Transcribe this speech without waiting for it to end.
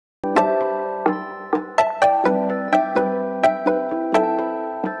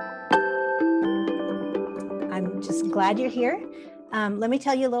glad you're here. Let me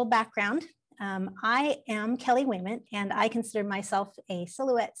tell you a little background. I am Kelly Wayment, and I consider myself a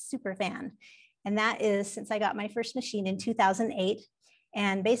Silhouette super fan. And that is since I got my first machine in 2008.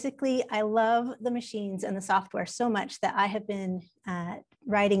 And basically, I love the machines and the software so much that I have been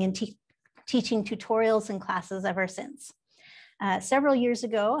writing and teaching tutorials and classes ever since. Several years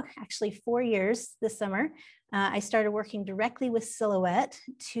ago, actually 4 years this summer, I started working directly with Silhouette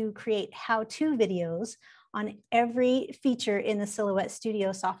to create how-to videos on every feature in the Silhouette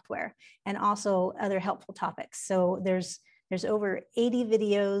Studio software and also other helpful topics. So there's over 80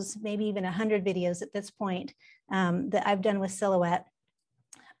 videos, maybe even 100 videos at this point that I've done with Silhouette.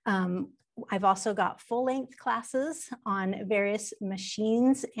 I've also got full-length classes on various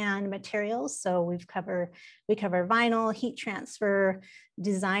machines and materials. So we cover vinyl, heat transfer,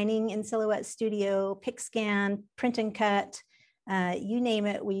 designing in Silhouette Studio, pick scan, print and cut, you name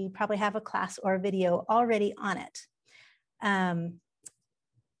it. We probably have a class or a video already on it. And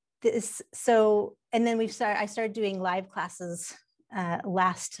then I started doing live classes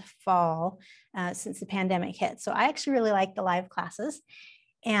last fall since the pandemic hit. So I actually really like the live classes.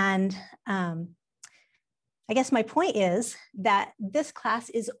 And I guess my point is that this class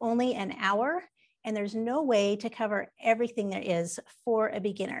is only an hour and there's no way to cover everything there is for a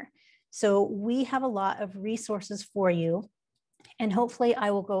beginner. So we have a lot of resources for you, and hopefully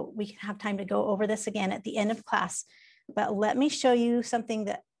we can have time to go over this again at the end of class. But let me show you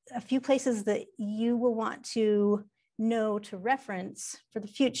a few places that you will want to know to reference for the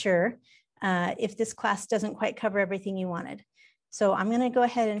future if this class doesn't quite cover everything you wanted. So I'm going to go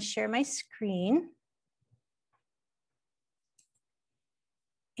ahead and share my screen.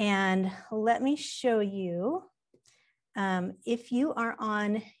 And let me show you, if you are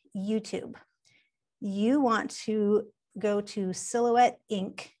on YouTube, you want to go to Silhouette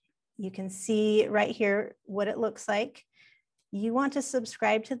Inc. You can see right here what it looks like. You want to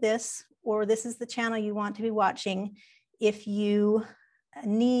subscribe to this, or this is the channel you want to be watching if you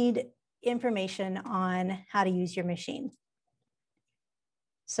need information on how to use your machine.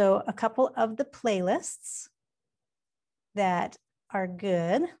 So a couple of the playlists that are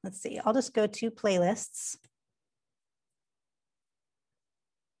good. Let's see, I'll just go to playlists.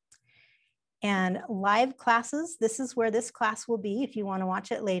 And live classes, this is where this class will be if you want to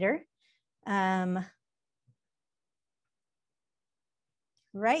watch it later. Right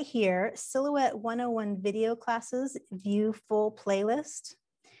here, Silhouette 101 video classes, view full playlist.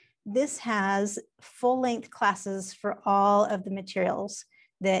 This has full-length classes for all of the materials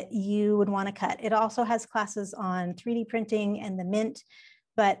that you would want to cut. It also has classes on 3D printing and the Mint,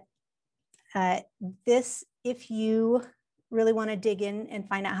 but if you really want to dig in and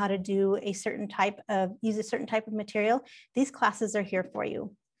find out how to do use a certain type of material, these classes are here for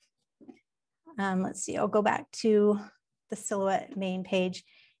you. Let's see, I'll go back to the Silhouette main page.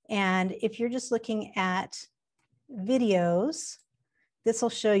 And if you're just looking at videos, this will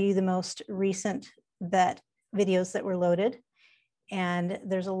show you the most recent videos that were loaded. And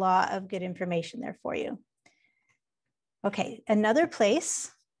there's a lot of good information there for you. Okay, another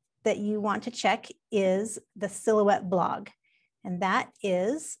place that you want to check is the Silhouette blog. And that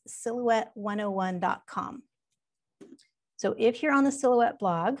is silhouette101.com. So if you're on the Silhouette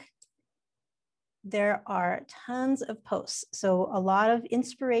blog, there are tons of posts. So a lot of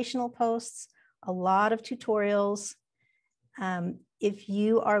inspirational posts, a lot of tutorials. If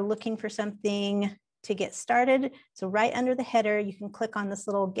you are looking for something to get started, so right under the header, you can click on this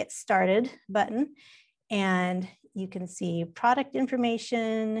little Get Started button, and you can see product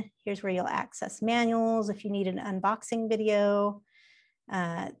information. Here's where you'll access manuals if you need an unboxing video.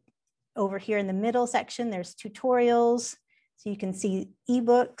 Over here in the middle section, there's tutorials. So you can see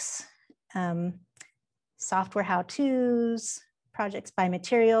ebooks, software how-tos, projects by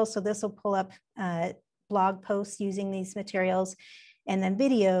material. So this will pull up blog posts using these materials. And then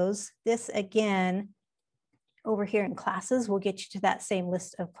videos. This again, over here in classes, will get you to that same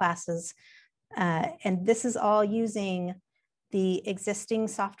list of classes. And this is all using the existing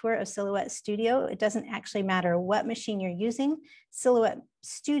software of Silhouette Studio. It doesn't actually matter what machine you're using. Silhouette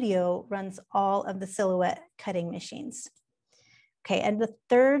Studio runs all of the Silhouette cutting machines. Okay, and the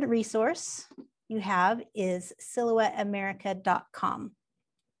third resource you have is silhouetteamerica.com.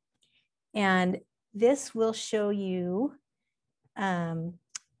 And this will show you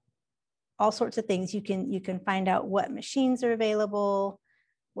all sorts of things. You can find out what machines are available,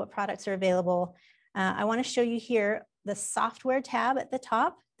 what products are available. I want to show you here the software tab at the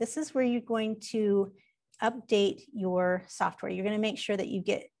top. This is where you're going to update your software. You're going to make sure that you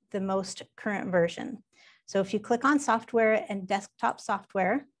get the most current version. So if you click on software and desktop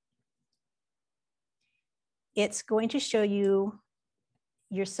software, it's going to show you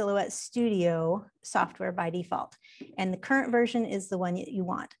your Silhouette Studio software by default. And the current version is the one that you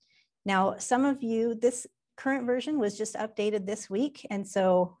want. Now, some of you, this current version was just updated this week. And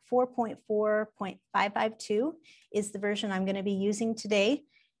so 4.4.552 is the version I'm going to be using today.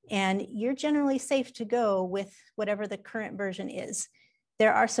 And you're generally safe to go with whatever the current version is.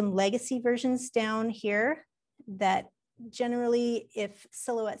 There are some legacy versions down here that generally, if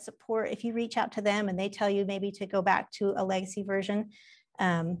Silhouette support, if you reach out to them and they tell you maybe to go back to a legacy version,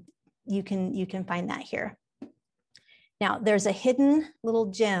 you can find that here. Now, there's a hidden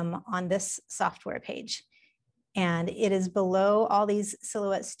little gem on this software page, and it is below all these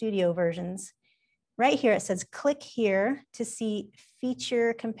Silhouette Studio versions. Right here, it says, click here to see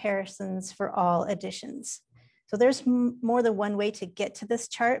feature comparisons for all editions. So there's more than one way to get to this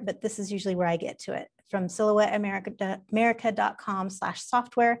chart, but this is usually where I get to it, from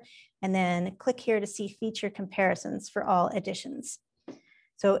silhouetteamerica.com/software, and then click here to see feature comparisons for all editions.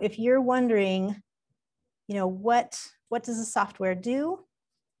 So if you're wondering, you know, what does the software do?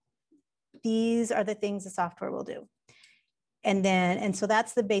 These are the things the software will do. And so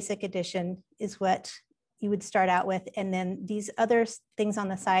that's the basic edition is what you would start out with. And then these other things on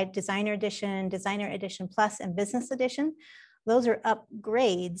the side, Designer Edition Plus, and Business Edition, those are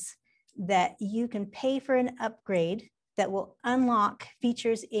upgrades that you can pay for an upgrade that will unlock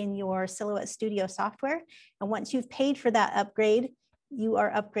features in your Silhouette Studio software. And once you've paid for that upgrade, you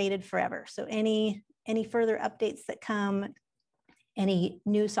are upgraded forever. So any further updates that come, any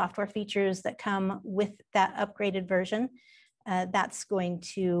new software features that come with that upgraded version, that's going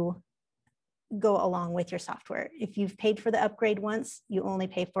to go along with your software. If you've paid for the upgrade once, you only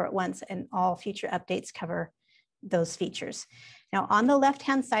pay for it once, and all future updates cover those features. Now, on the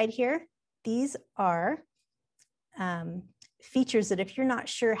left-hand side here, these are features that if you're not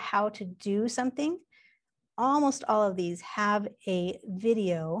sure how to do something, almost all of these have a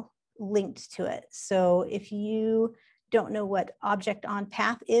video linked to it. So if you don't know what object on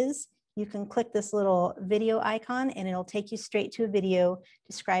path is, you can click this little video icon and it'll take you straight to a video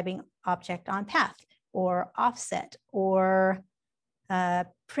describing object on path or offset or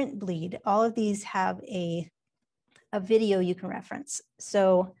print bleed. All of these have a video you can reference.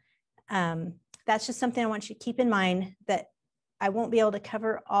 So that's just something I want you to keep in mind, that I won't be able to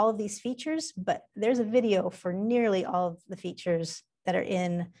cover all of these features, but there's a video for nearly all of the features that are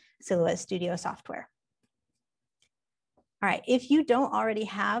in Silhouette Studio software. All right, if you don't already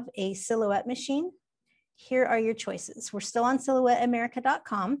have a Silhouette machine, here are your choices. We're still on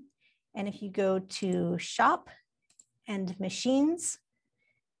silhouetteamerica.com. And if you go to Shop and Machines,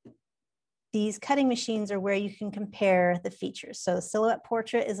 these cutting machines are where you can compare the features. So the Silhouette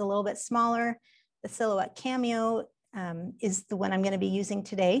Portrait is a little bit smaller. The Silhouette Cameo is the one I'm going to be using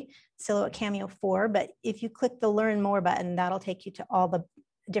today, Silhouette Cameo 4. But if you click the Learn More button, that'll take you to all the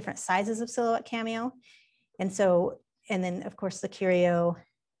different sizes of Silhouette Cameo. And then, of course, the Curio,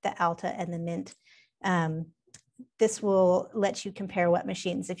 the Alta, and the Mint. This will let you compare what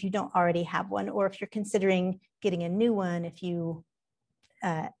machines if you don't already have one, or if you're considering getting a new one, if you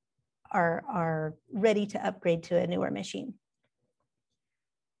are ready to upgrade to a newer machine.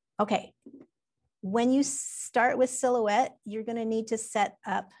 Okay, when you start with Silhouette, you're going to need to set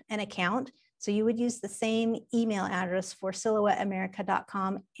up an account. So you would use the same email address for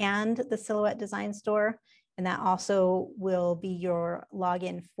silhouetteamerica.com and the Silhouette Design Store. And that also will be your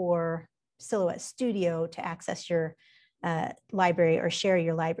login for Silhouette Studio to access your library or share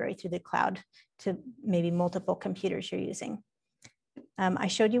your library through the cloud to maybe multiple computers you're using. I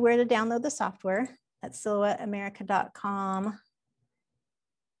showed you where to download the software. That's silhouetteamerica.com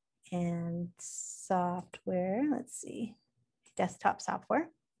and software. Let's see, desktop software.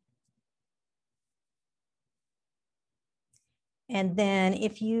 And then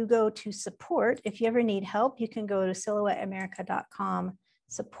if you go to support, if you ever need help, you can go to silhouetteamerica.com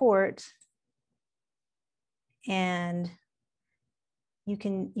support, and you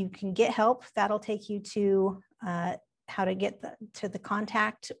can get help. That'll take you to how to get to the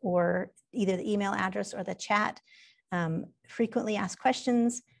contact, or either the email address or the chat, frequently asked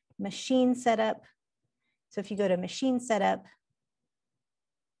questions, machine setup. So if you go to machine setup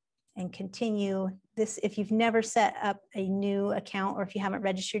and continue this, if you've never set up a new account or if you haven't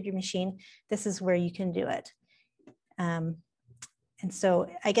registered your machine, this is where you can do it. And so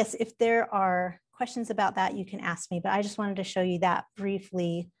I guess if there are questions about that, you can ask me, but I just wanted to show you that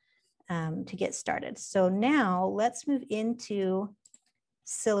briefly to get started. So now let's move into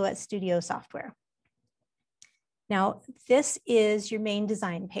Silhouette Studio software. Now, this is your main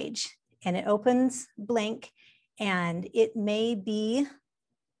design page, and it opens blank, and it may be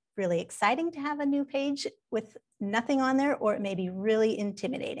really exciting to have a new page with nothing on there, or it may be really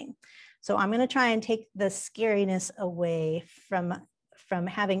intimidating. So I'm going to try and take the scariness away from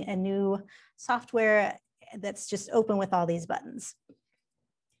having a new software that's just open with all these buttons.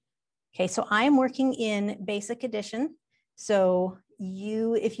 Okay, so I'm working in Basic Edition. So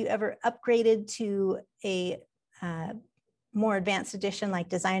if you ever upgraded to a more advanced edition like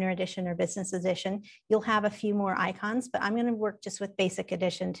Designer Edition or Business Edition, you'll have a few more icons, but I'm going to work just with Basic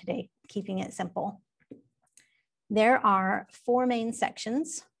Edition today, keeping it simple. There are 4 main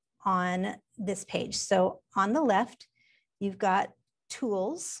sections on this page. So on the left, you've got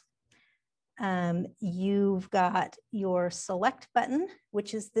Tools. You've got your Select button,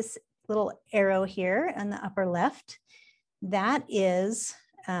 which is this little arrow here on the upper left. That is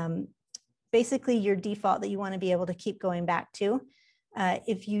basically your default that you want to be able to keep going back to.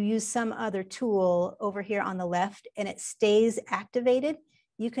 If you use some other tool over here on the left and it stays activated,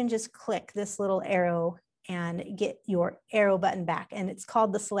 you can just click this little arrow and get your arrow button back. And it's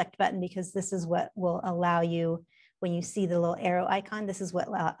called the Select button because this is what will allow you, when you see the little arrow icon, this is what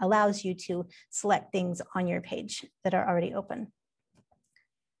allows you to select things on your page that are already open.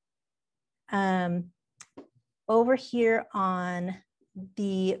 Over here on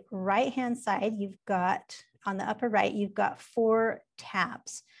the right-hand side, you've got, on the upper right, you've got 4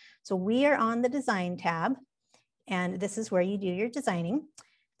 tabs. So we are on the Design tab, and this is where you do your designing.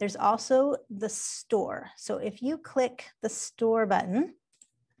 There's also the Store. So if you click the Store button,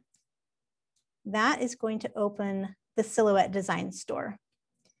 that is going to open the Silhouette Design Store.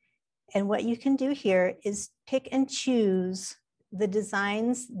 And what you can do here is pick and choose the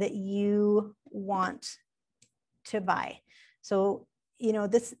designs that you want to buy. So, you know,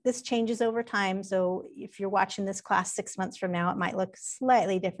 this changes over time. So if you're watching this class 6 months from now, it might look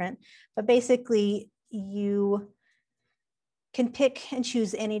slightly different, but basically you can pick and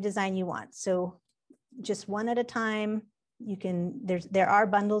choose any design you want. So just one at a time. You can, there are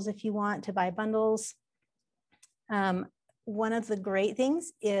bundles if you want to buy bundles. One of the great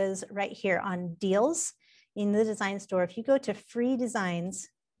things is right here on Deals in the Design Store. If you go to Free Designs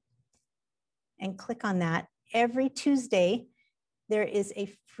and click on that, every Tuesday, there is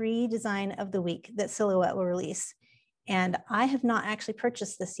a free design of the week that Silhouette will release. And I have not actually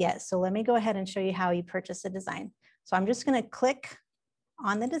purchased this yet. So let me go ahead and show you how you purchase a design. So I'm just going to click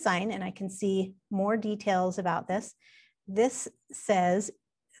on the design and I can see more details about this. This says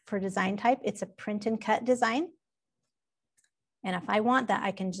for design type, it's a print and cut design. And if I want that,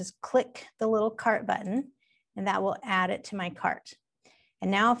 I can just click the little cart button and that will add it to my cart.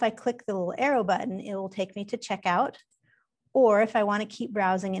 And now if I click the little arrow button, it will take me to checkout. Or if I want to keep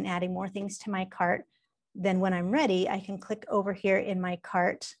browsing and adding more things to my cart, then when I'm ready, I can click over here in my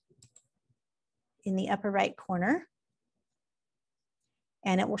cart in the upper right corner,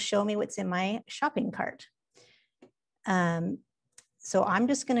 and it will show me what's in my shopping cart. So I'm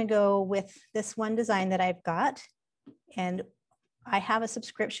just going to go with this one design that I've got, and I have a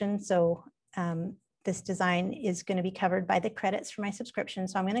subscription, so this design is going to be covered by the credits for my subscription.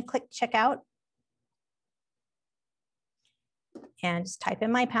 So I'm going to click checkout and just type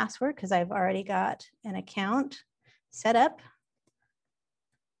in my password because I've already got an account set up.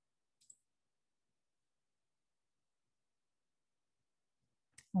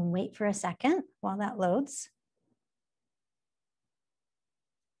 And wait for a second while that loads.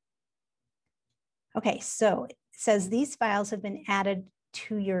 Okay, so it says these files have been added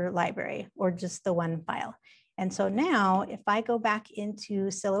to your library, or just the one file. And so now if I go back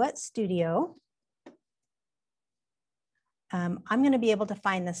into Silhouette Studio, I'm going to be able to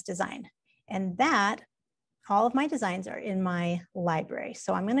find this design, and that all of my designs are in my library.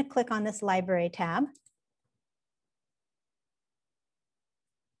 So I'm going to click on this library tab.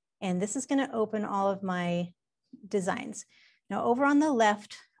 And this is going to open all of my designs. Now over on the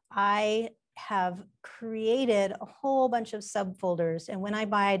left, I have created a whole bunch of subfolders. And when I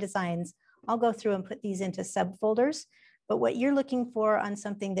buy designs, I'll go through and put these into subfolders. But what you're looking for on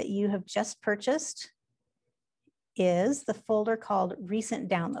something that you have just purchased is the folder called Recent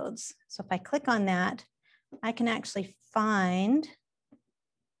Downloads. So if I click on that, I can actually find,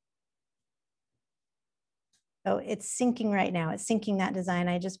 oh, it's syncing right now. It's syncing that design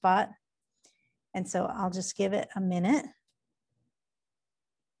I just bought. And so I'll just give it a minute.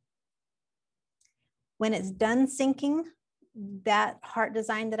 When it's done syncing, that heart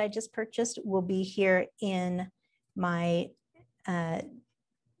design that I just purchased will be here in my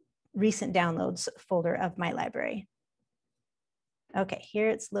recent downloads folder of my library. Okay, here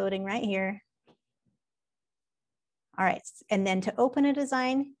it's loading right here. All right, and then to open a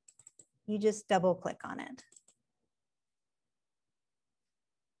design, you just double click on it.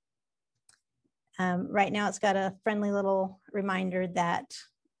 Right now it's got a friendly little reminder that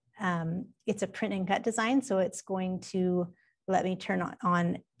it's a print and cut design, so it's going to let me turn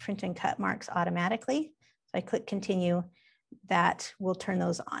on print and cut marks automatically. So I click continue, that will turn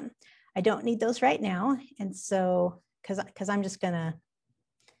those on. I don't need those right now, and so because I'm just gonna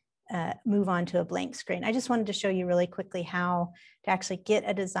move on to a blank screen. I just wanted to show you really quickly how to actually get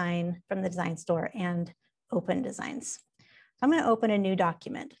a design from the design store and open designs. So I'm going to open a new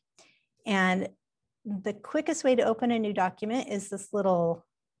document, and the quickest way to open a new document is this little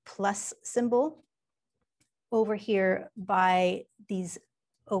plus symbol over here by these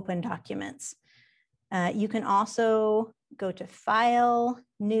open documents. You can also go to File,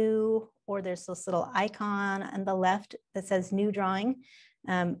 New, or there's this little icon on the left that says New Drawing.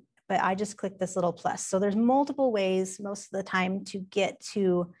 But I just click this little plus. So there's multiple ways most of the time to get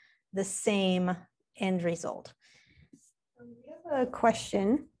to the same end result. We have a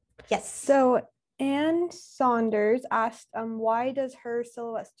question. Yes. So Anne Saunders asked, why does her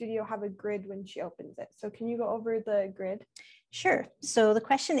Silhouette Studio have a grid when she opens it? So can you go over the grid? Sure. So the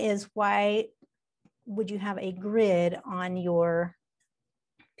question is, why would you have a grid on your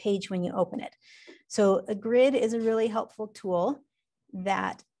page when you open it? So a grid is a really helpful tool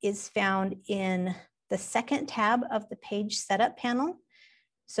that is found in the second tab of the page setup panel.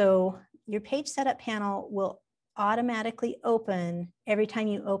 So your page setup panel will automatically open every time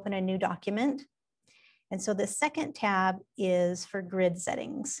you open a new document. And so the second tab is for grid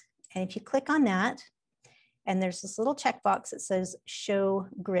settings. And if you click on that, and there's this little checkbox that says show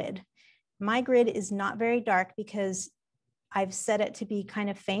grid. My grid is not very dark because I've set it to be kind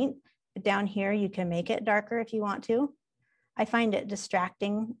of faint, but down here you can make it darker if you want to. I find it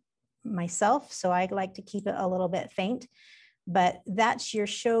distracting myself, so I like to keep it a little bit faint, but that's your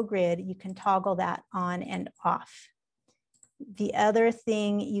show grid. You can toggle that on and off. The other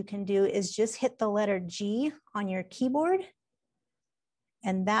thing you can do is just hit the letter G on your keyboard,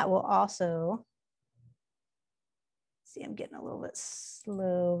 and that will also, see, I'm getting a little bit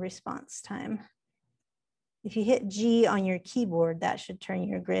slow response time. If you hit G on your keyboard, that should turn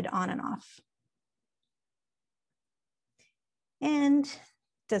your grid on and off. And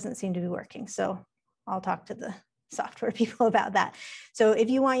doesn't seem to be working. So I'll talk to the software people about that. So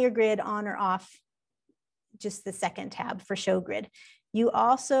if you want your grid on or off, just the second tab for show grid. You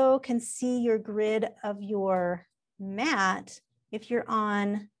also can see your grid of your mat if you're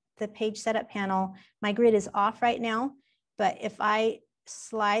on the page setup panel. My grid is off right now, but if I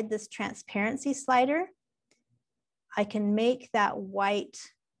slide this transparency slider, I can make that white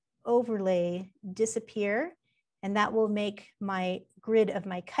overlay disappear, and that will make my grid of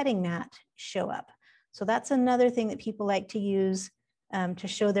my cutting mat show up. So that's another thing that people like to use to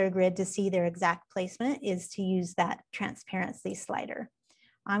show their grid, to see their exact placement, is to use that transparency slider.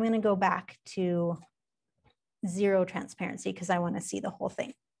 I'm going to go back to 0 transparency because I want to see the whole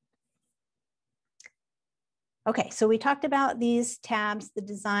thing. Okay, so we talked about these tabs, the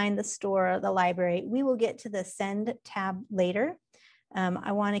design, the store, the library. We will get to the send tab later.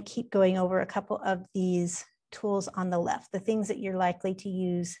 I want to keep going over a couple of these tools on the left, the things that you're likely to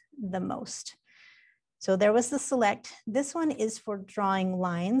use the most. So there was the select. This one is for drawing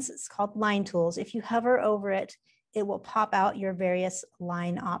lines. It's called line tools. If you hover over it, it will pop out your various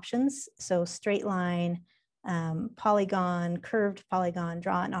line options. So straight line, polygon, curved polygon,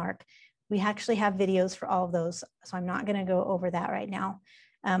 draw an arc. We actually have videos for all of those, so I'm not going to go over that right now.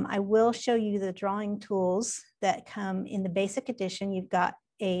 I will show you the drawing tools that come in the basic edition. You've got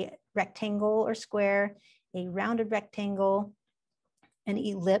a rectangle or square, a rounded rectangle, an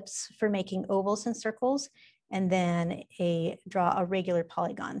ellipse for making ovals and circles, and then draw a regular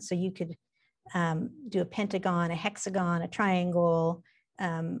polygon. So you could do a pentagon, a hexagon, a triangle,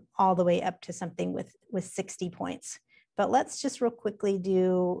 all the way up to something with 60 points. But let's just real quickly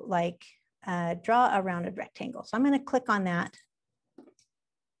do like draw a rounded rectangle. So I'm going to click on that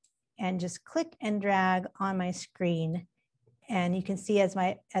and just click and drag on my screen. And you can see as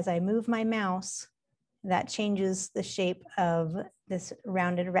I move my mouse, that changes the shape of this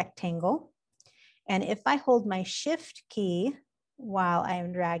rounded rectangle. And if I hold my shift key while I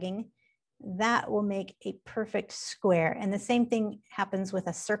am dragging, that will make a perfect square. And the same thing happens with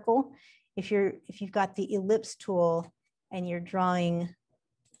a circle. If you've got the ellipse tool and you're drawing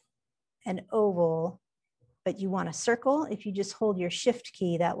an oval, but you want a circle, if you just hold your shift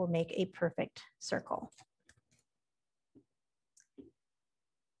key, that will make a perfect circle.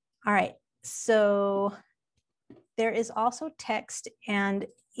 All right, so there is also text, and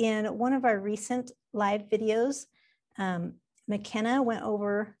in one of our recent live videos, McKenna went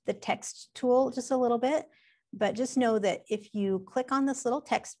over the text tool just a little bit, but just know that if you click on this little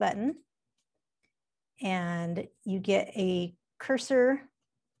text button, and you get a cursor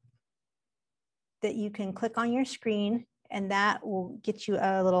that you can click on your screen, and that will get you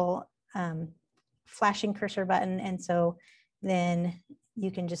a little flashing cursor button. And so then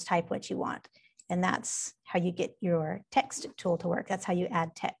you can just type what you want. And that's how you get your text tool to work. That's how you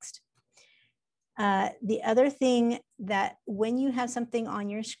add text. The other thing that when you have something on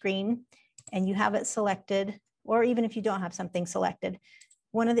your screen and you have it selected, or even if you don't have something selected,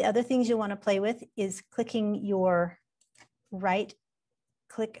 one of the other things you want to play with is clicking your right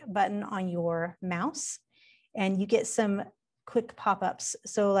click button on your mouse, and you get some quick pop-ups.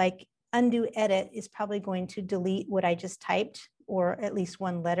 So like undo edit is probably going to delete what I just typed, or at least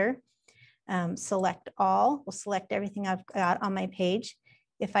one letter. Select all will select everything I've got on my page.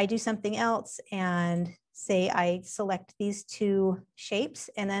 If I do something else and say I select these two shapes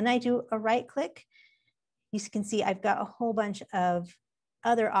and then I do a right click, you can see I've got a whole bunch of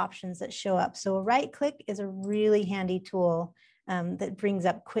other options that show up. So a right click is a really handy tool that brings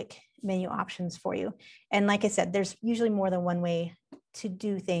up quick menu options for you. And like I said, there's usually more than one way to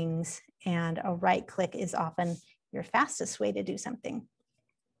do things, and a right click is often your fastest way to do something.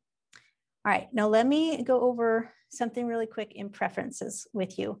 All right, now let me go over something really quick in preferences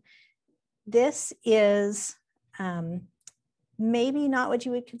with you. This is maybe not what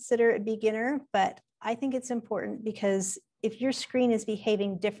you would consider a beginner, but I think it's important because if your screen is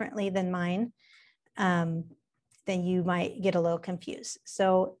behaving differently than mine, then you might get a little confused.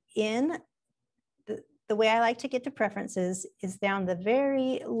 So in the way I like to get to preferences is down the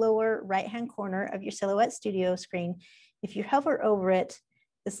very lower right-hand corner of your Silhouette Studio screen. If you hover over it,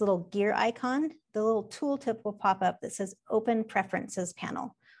 this little gear icon, the little tooltip will pop up that says Open Preferences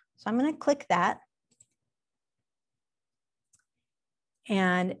Panel. So I'm going to click that.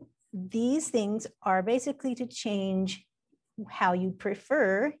 And these things are basically to change how you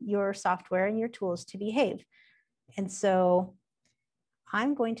prefer your software and your tools to behave. And so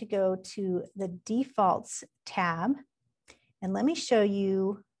I'm going to go to the Defaults tab, and let me show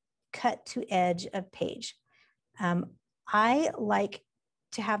you Cut to Edge of Page. I like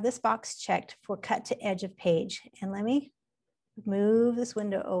to have this box checked for Cut to Edge of Page. And let me move this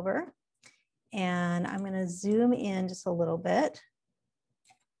window over, and I'm going to zoom in just a little bit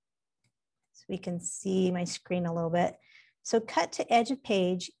so we can see my screen a little bit. So Cut to Edge of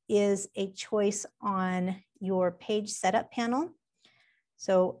Page is a choice on your page setup panel.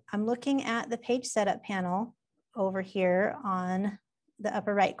 So I'm looking at the page setup panel over here on the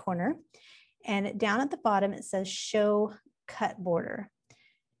upper right corner, and down at the bottom it says Show Cut Border.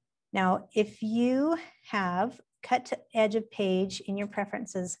 Now, if you have Cut to Edge of Page in your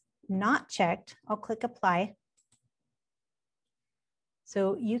preferences not checked, I'll click Apply.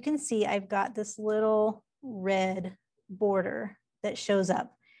 So you can see I've got this little red border that shows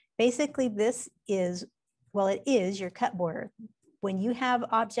up. Basically, this is, well, it is your cut border. When you have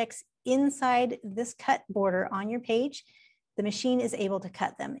objects inside this cut border on your page, the machine is able to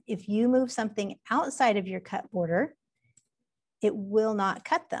cut them. If you move something outside of your cut border, it will not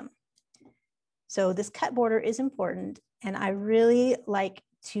cut them. So this cut border is important, and I really like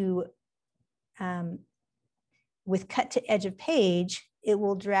to, with Cut to Edge of Page, it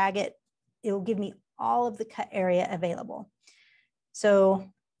will drag it, it will give me all of the cut area available.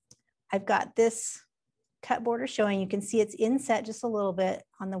 So I've got this cut border showing. You can see it's inset just a little bit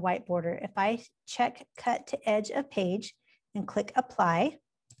on the white border. If I check Cut to Edge of Page and click Apply,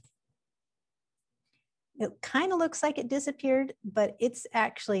 it kind of looks like it disappeared, but it's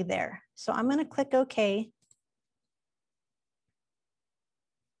actually there. So I'm going to click OK.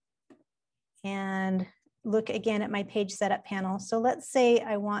 And look again at my page setup panel. So let's say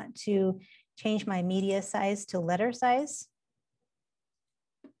I want to change my media size to letter size.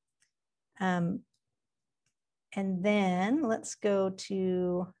 And then let's go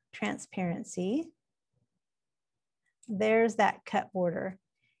to transparency. There's that cut border.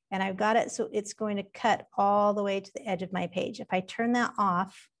 And I've got it so it's going to cut all the way to the edge of my page. If I turn that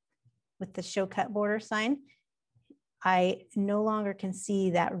off with the Show Cut Border sign, I no longer can see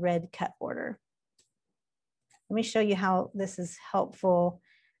that red cut border. Let me show you how this is helpful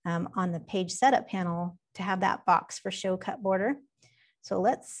on the page setup panel to have that box for Show Cut Border. So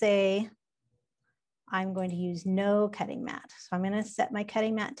let's say I'm going to use no cutting mat. So I'm going to set my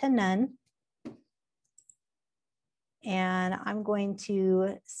cutting mat to none. And I'm going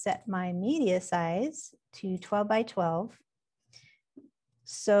to set my media size to 12 by 12.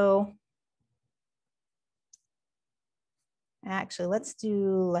 So actually, let's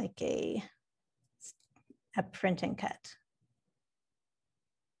do like a print and cut.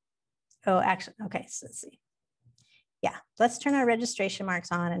 Oh, actually, okay, so let's see. Yeah, let's turn our registration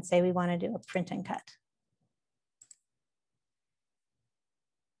marks on and say we want to do a print and cut.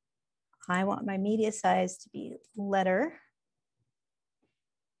 I want my media size to be letter.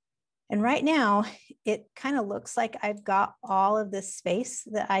 And right now, it kind of looks like I've got all of this space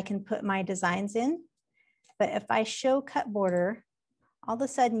that I can put my designs in. But if I show cut border, all of a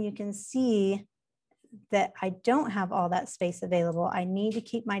sudden you can see that I don't have all that space available. I need to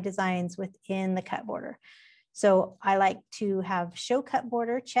keep my designs within the cut border. So I like to have show cut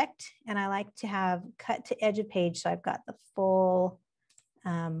border checked, and I like to have cut to edge of page. So I've got the full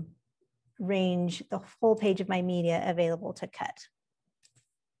range, the full page of my media available to cut.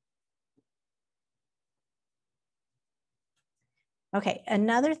 Okay,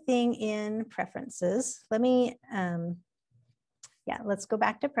 another thing in preferences, let's go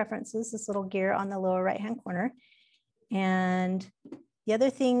back to preferences, this little gear on the lower right-hand corner. And the other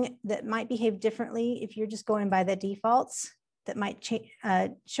thing that might behave differently if you're just going by the defaults that might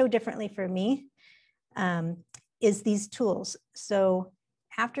show differently for me is these tools. So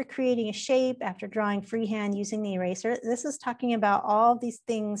after creating a shape, after drawing freehand using the eraser, this is talking about all these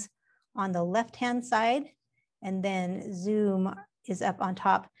things on the left-hand side, and then zoom is up on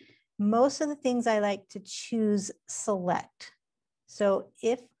top. Most of the things I like to choose select. So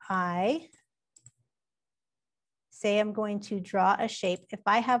if I say I'm going to draw a shape, if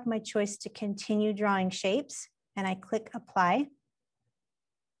I have my choice to continue drawing shapes and I click apply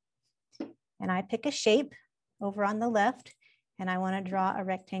and I pick a shape over on the left and I want to draw a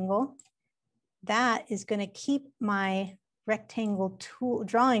rectangle, that is going to keep my rectangle tool,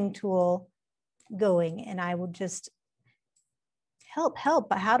 drawing tool going, and I will just help,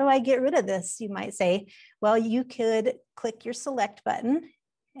 but how do I get rid of this? You might say, well, you could click your select button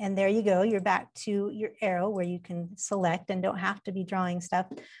and there you go. You're back to your arrow where you can select and don't have to be drawing stuff.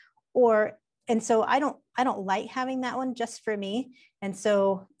 And so I don't like having that one just for me. And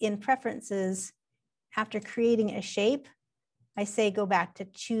so in preferences, after creating a shape, I say go back to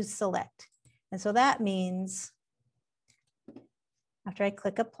choose select. And so that means after I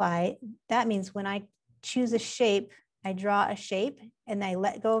click apply, that means when I choose a shape, I draw a shape and I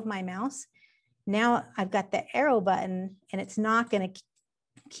let go of my mouse. Now I've got the arrow button and it's not going to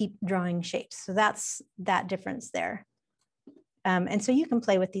keep drawing shapes. So that's that difference there. And so you can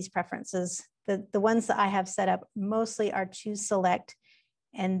play with these preferences. The ones that I have set up mostly are choose select.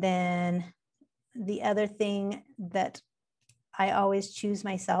 And then the other thing that I always choose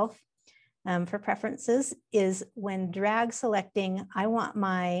myself for preferences is when drag selecting, I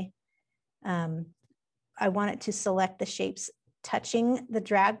want it to select the shapes touching the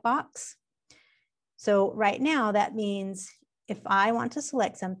drag box. So right now that means if I want to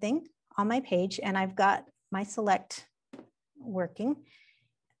select something on my page and I've got my select working,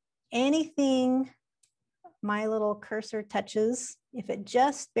 anything my little cursor touches, if it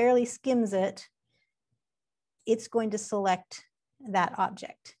just barely skims it, it's going to select that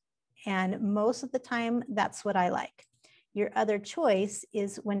object. And most of the time, that's what I like. Your other choice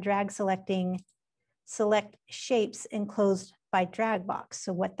is when drag selecting, select shapes enclosed by drag box.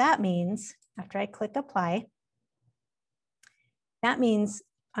 So what that means, after I click apply, that means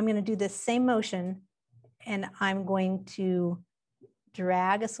I'm going to do this same motion and I'm going to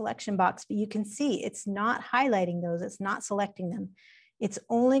drag a selection box, but you can see it's not highlighting those, it's not selecting them. It's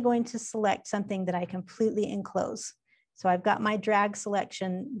only going to select something that I completely enclose. So I've got my drag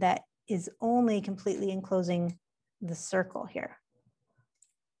selection that is only completely enclosing the circle here.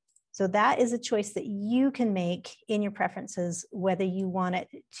 So that is a choice that you can make in your preferences, whether you want it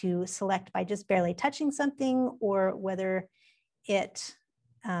to select by just barely touching something or whether it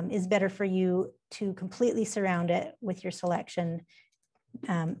is better for you to completely surround it with your selection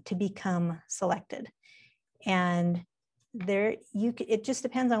to become selected. And it just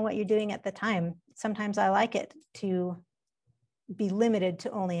depends on what you're doing at the time. Sometimes I like it to be limited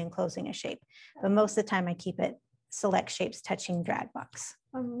to only enclosing a shape, but most of the time I keep it select shapes touching drag box.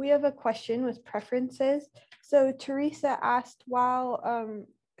 We have a question with preferences. So Teresa asked,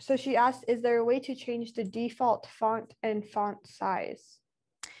 so she asked, is there a way to change the default font and font size?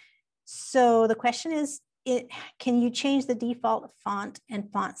 So the question is, can you change the default font and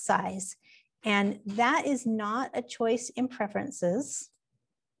font size? And that is not a choice in preferences,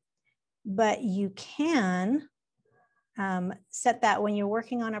 but you can set that when you're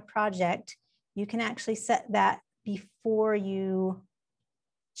working on a project. You can actually set that before you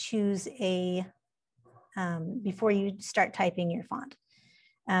choose before you start typing your font.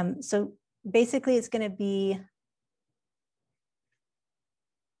 So basically it's going to be,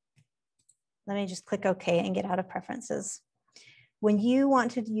 let me just click OK and get out of preferences. When you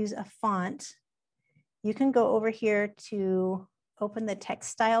want to use a font, you can go over here to open the text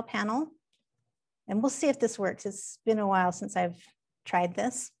style panel, and we'll see if this works. It's been a while since I've tried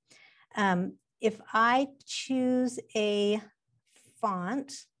this. If I choose a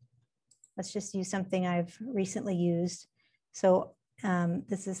font, let's just use something I've recently used. So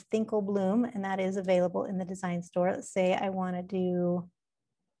this is Thinkle Bloom, and that is available in the design store. Let's say I want to do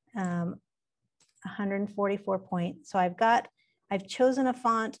 144 point. So I've chosen a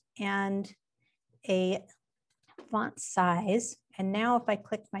font and a font size. And now if I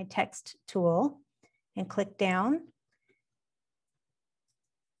click my text tool and click down,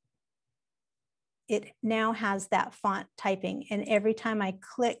 it now has that font typing. And every time I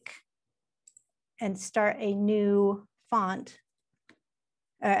click and start a new font,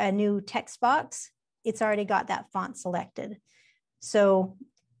 a new text box, it's already got that font selected. So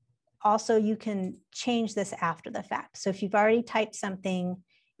also you can change this after the fact. So if you've already typed something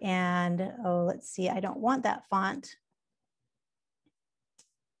and, oh, let's see, I don't want that font.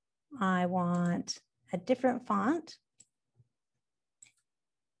 I want a different font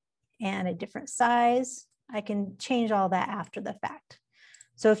and a different size. I can change all that after the fact.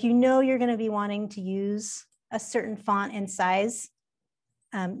 So if you know you're going to be wanting to use a certain font and size,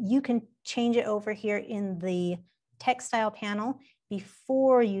 you can change it over here in the text style panel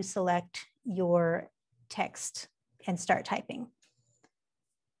before you select your text and start typing.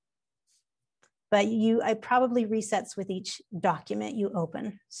 But it probably resets with each document you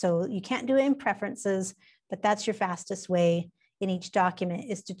open. So you can't do it in preferences, but that's your fastest way in each document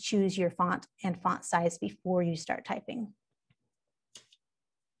is to choose your font and font size before you start typing.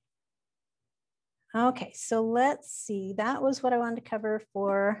 Okay, so let's see. That was what I wanted to cover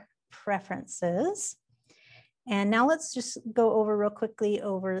for preferences. And now let's just go over real quickly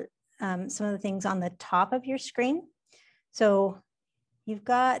over some of the things on the top of your screen. So you've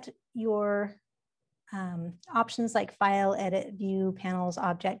got your options like file, edit, view, panels,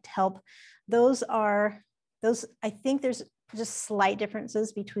 object, help. I think there's just slight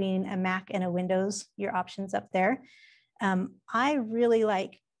differences between a Mac and a Windows, your options up there. I really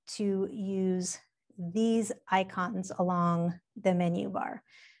like to use these icons along the menu bar.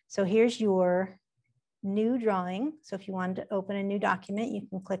 So here's your new drawing. So if you wanted to open a new document, you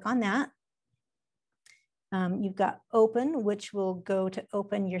can click on that. You've got open, which will go to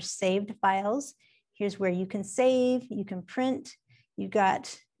open your saved files. Here's where you can save, you can print, you've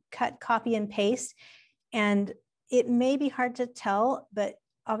got cut, copy, and paste. And it may be hard to tell, but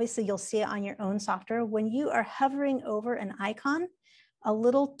obviously you'll see it on your own software. When you are hovering over an icon, a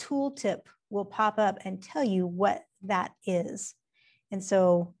little tooltip will pop up and tell you what that is. And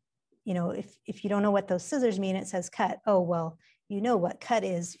so, you know, if you don't know what those scissors mean, it says cut. Oh, well, you know what cut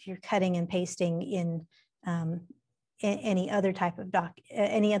is if you're cutting and pasting in any other type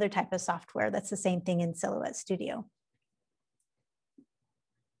of software. That's the same thing in Silhouette Studio.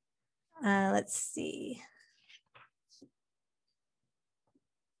 Let's see.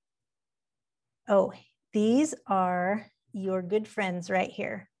 Oh, these are your good friends right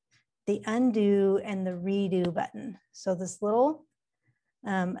here. The undo and the redo button. So this little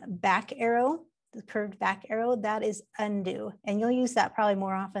back arrow, the curved back arrow, that is undo. And you'll use that probably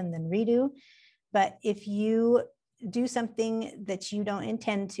more often than redo. But if you do something that you don't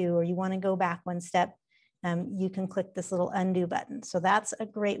intend to, or you want to go back one step, you can click this little undo button. So that's a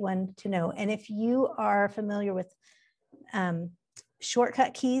great one to know. And if you are familiar with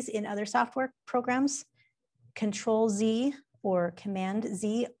shortcut keys in other software programs, Control Z or Command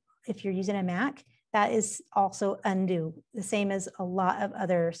Z, if you're using a Mac, that is also undo, the same as a lot of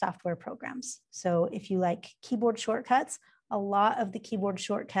other software programs. So if you like keyboard shortcuts, a lot of the keyboard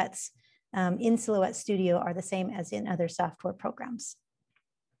shortcuts in Silhouette Studio are the same as in other software programs.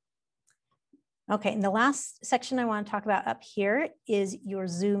 Okay, and the last section I want to talk about up here is your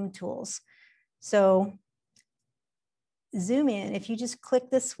zoom tools. So zoom in, if you just click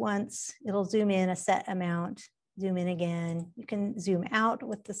this once, it'll zoom in a set amount, zoom in again. You can zoom out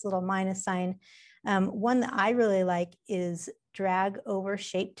with this little minus sign. One that I really like is drag over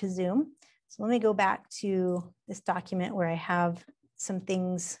shape to zoom. So let me go back to this document where I have some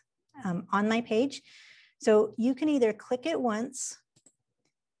things on my page. So you can either click it once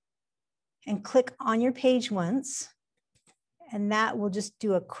and click on your page once, and that will just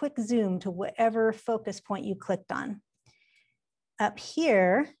do a quick zoom to whatever focus point you clicked on. Up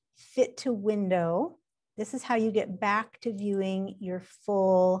here, fit to window, this is how you get back to viewing your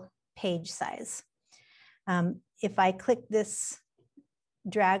full page size. If I click this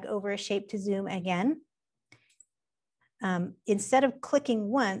drag over a shape to zoom again, instead of clicking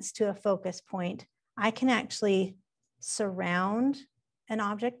once to a focus point, I can actually surround an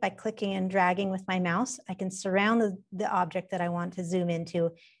object by clicking and dragging with my mouse. I can surround the object that I want to zoom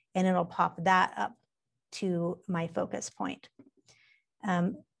into, and it'll pop that up to my focus point.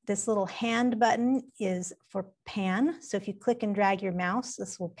 The This little hand button is for pan. So if you click and drag your mouse,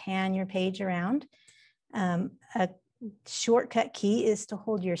 this will pan your page around. A shortcut key is to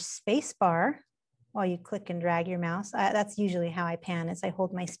hold your space bar while you click and drag your mouse. That's usually how I pan, is I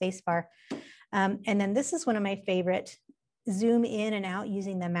hold my space bar. And then this is one of my favorite, zoom in and out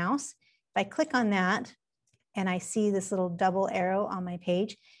using the mouse. If I click on that and I see this little double arrow on my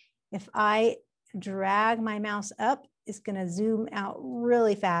page, if I drag my mouse up, it's going to zoom out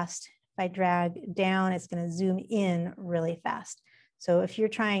really fast. If I drag down, it's going to zoom in really fast. So if you're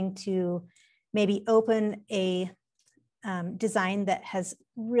trying to maybe open a design that has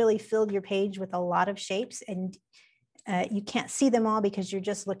really filled your page with a lot of shapes and you can't see them all because you're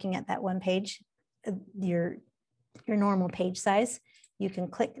just looking at that one page, your normal page size, you can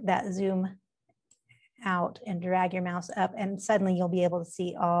click that zoom out and drag your mouse up, and suddenly you'll be able to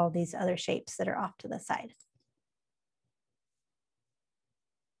see all these other shapes that are off to the side.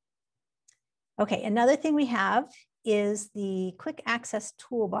 Okay, another thing we have is the quick access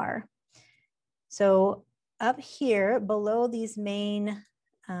toolbar. So up here below these main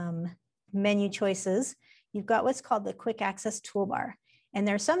menu choices, you've got what's called the quick access toolbar. And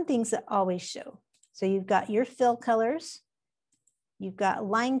there are some things that always show. So you've got your fill colors, you've got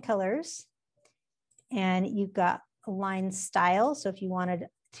line colors, and you've got a line style. So if you wanted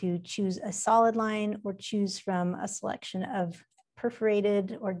to choose a solid line or choose from a selection of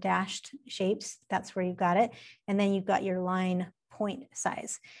perforated or dashed shapes, that's where you've got it. And then you've got your line point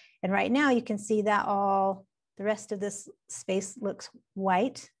size. And right now you can see that all, the rest of this space looks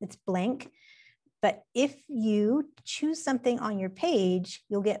white, it's blank. But if you choose something on your page,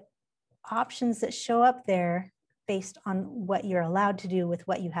 you'll get options that show up there based on what you're allowed to do with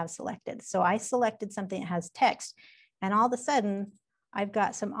what you have selected. So I selected something that has text, and all of a sudden I've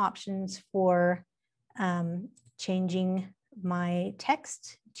got some options for changing my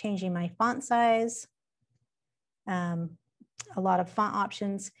text, changing my font size, a lot of font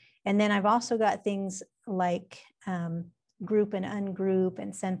options. And then I've also got things like group and ungroup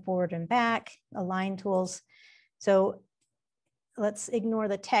and send forward and back, align tools. So let's ignore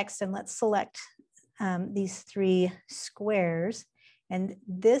the text and let's select these three squares. And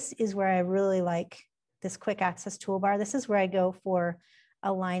this is where I really like this quick access toolbar. This is where I go for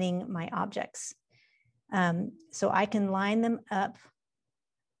aligning my objects. So I can line them up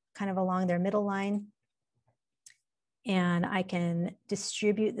kind of along their middle line, and I can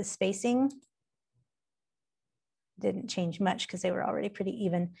distribute the spacing. Didn't change much because they were already pretty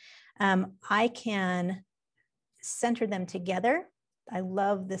even. I can center them together. I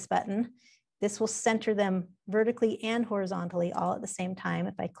love this button. This will center them vertically and horizontally all at the same time.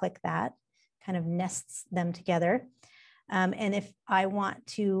 If I click that, kind of nests them together. And if I want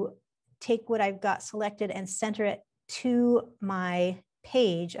to take what I've got selected and center it to my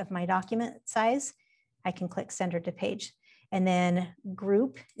page of my document size, I can click center to page. And then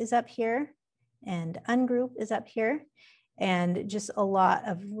group is up here and ungroup is up here, and just a lot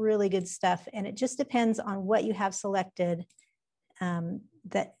of really good stuff. And it just depends on what you have selected,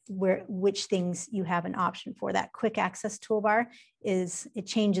 which things you have an option for. That quick access toolbar it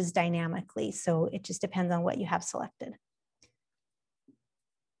changes dynamically. So it just depends on what you have selected.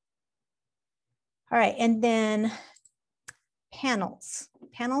 All right, and then panels.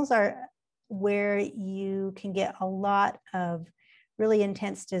 Panels are where you can get a lot of really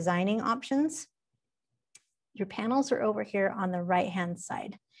intense designing options. Your panels are over here on the right-hand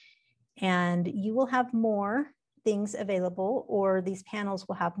side, and you will have more things available, or these panels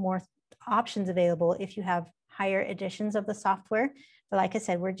will have more options available if you have higher editions of the software. But like I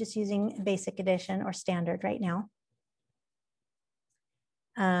said, we're just using basic edition or standard right now.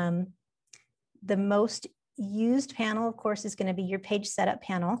 The most used panel, of course, is going to be your page setup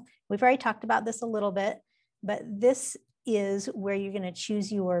panel. We've already talked about this a little bit, but this is where you're going to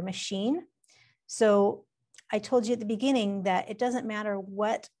choose your machine. So I told you at the beginning that it doesn't matter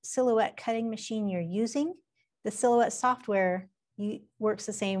what Silhouette cutting machine you're using. The Silhouette software works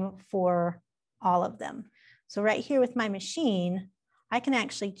the same for all of them. So right here with my machine, I can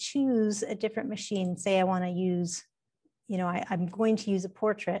actually choose a different machine. Say I want to use, I'm going to use a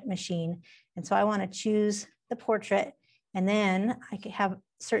portrait machine. And so I want to choose the portrait, and then I could have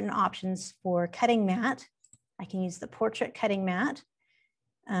certain options for cutting mat. I can use the portrait cutting mat.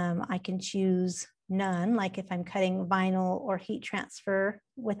 I can choose none, like if I'm cutting vinyl or heat transfer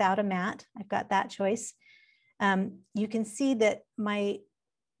without a mat, I've got that choice. You can see that my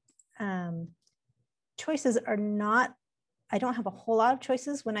choices are not, I don't have a whole lot of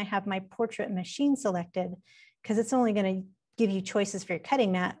choices when I have my portrait machine selected, because it's only going to give you choices for your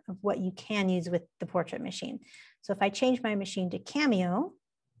cutting mat of what you can use with the portrait machine. So if I change my machine to Cameo,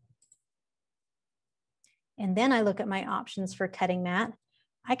 and then I look at my options for cutting mat,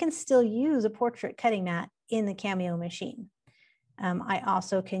 I can still use a portrait cutting mat in the Cameo machine. I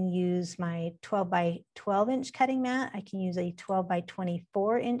also can use my 12 by 12 inch cutting mat. I can use a 12 by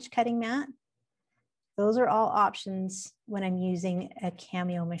 24 inch cutting mat. Those are all options when I'm using a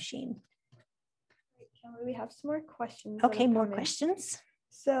Cameo machine. Kelly, we have some more questions. Okay, more questions.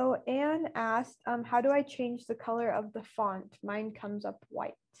 So Anne asked, how do I change the color of the font? Mine comes up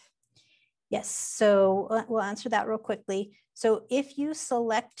white. Yes, so we'll answer that real quickly. So if you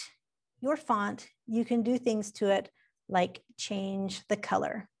select your font, you can do things to it like change the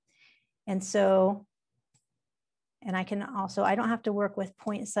color. And so, and I can also, I don't have to work with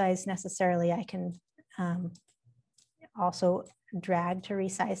point size necessarily. I can also drag to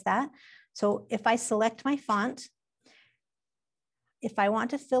resize that. So if I select my font, if I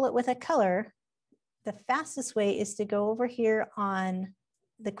want to fill it with a color, the fastest way is to go over here on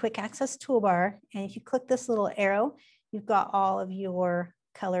the quick access toolbar. And if you click this little arrow, you've got all of your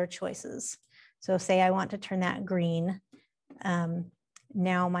color choices. So say I want to turn that green.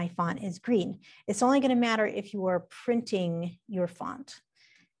 Now my font is green. It's only going to matter if you are printing your font.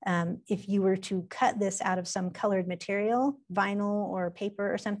 If you were to cut this out of some colored material, vinyl or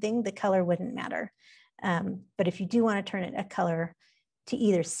paper or something, the color wouldn't matter. But if you do want to turn it a color to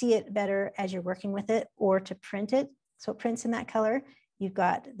either see it better as you're working with it or to print it, so it prints in that color, you've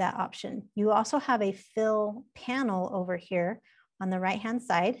got that option. You also have a fill panel over here on the right-hand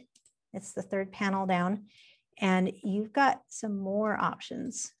side. It's the third panel down. And you've got some more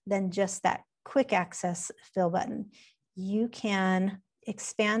options than just that quick access fill button. You can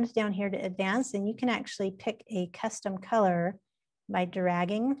expand down here to advanced, and you can actually pick a custom color by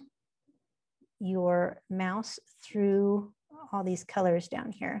dragging your mouse through all these colors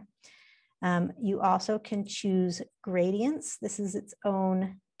down here. You also can choose gradients. This is its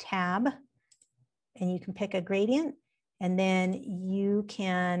own tab, and you can pick a gradient, and then you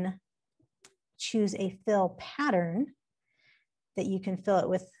can choose a fill pattern that you can fill it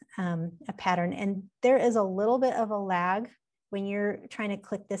with a pattern. And there is a little bit of a lag when you're trying to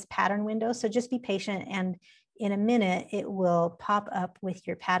click this pattern window. So just be patient, and in a minute, it will pop up with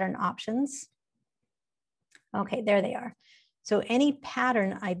your pattern options. Okay, there they are. So any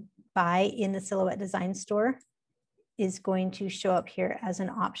pattern I buy in the Silhouette Design Store is going to show up here as an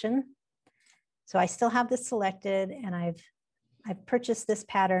option. So I still have this selected, and I've purchased this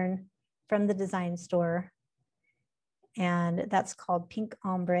pattern from the design store, and that's called Pink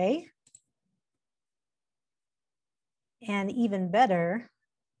Ombre. And even better,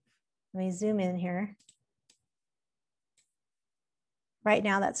 let me zoom in here. Right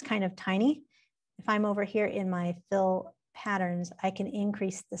now, that's kind of tiny. If I'm over here in my fill patterns, I can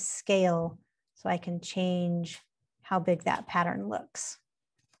increase the scale so I can change how big that pattern looks.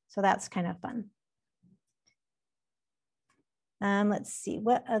 So that's kind of fun. Let's see,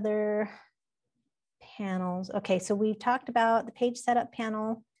 what other panels? Okay, so we talked about the page setup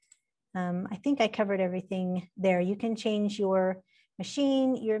panel. I think I covered everything there. You can change your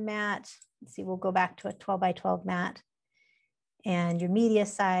machine, your mat. Let's see, we'll go back to a 12 by 12 mat, and your media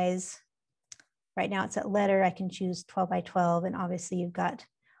size. Right now it's at letter. I can choose 12 by 12, and obviously you've got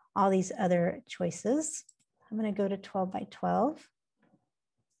all these other choices. I'm going to go to 12 by 12.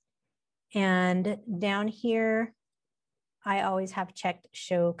 And down here, I always have checked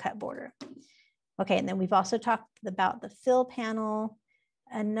show cut border. Okay, and then we've also talked about the fill panel.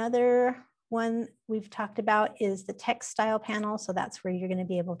 Another one we've talked about is the text style panel. So that's where you're going to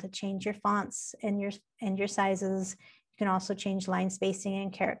be able to change your fonts and your sizes. You can also change line spacing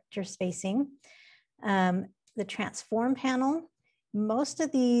and character spacing. The transform panel, most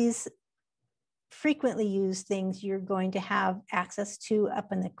of these frequently used things you're going to have access to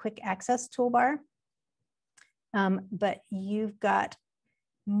up in the quick access toolbar. But you've got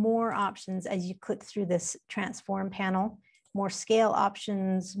more options as you click through this transform panel, more scale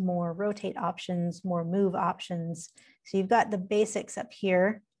options, more rotate options, more move options. So you've got the basics up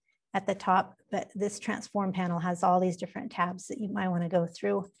here at the top, but this transform panel has all these different tabs that you might want to go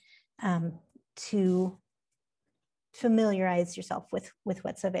through to familiarize yourself with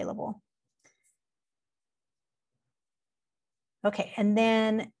what's available. Okay, and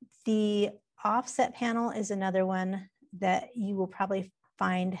then the offset panel is another one that you will probably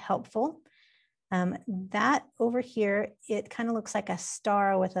find helpful. That over here, it kind of looks like a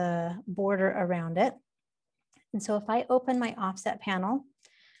star with a border around it. And so if I open my offset panel,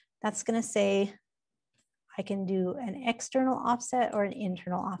 that's going to say I can do an external offset or an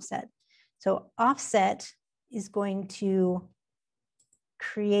internal offset. So offset is going to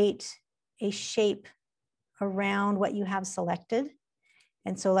create a shape around what you have selected.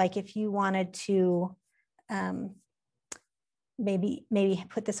 And so like if you wanted to maybe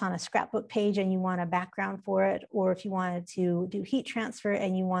put this on a scrapbook page and you want a background for it, or if you wanted to do heat transfer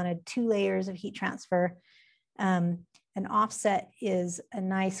and you wanted 2 layers of heat transfer, an offset is a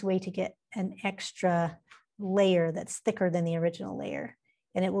nice way to get an extra layer that's thicker than the original layer,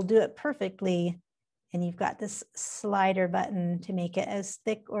 and it will do it perfectly. And you've got this slider button to make it as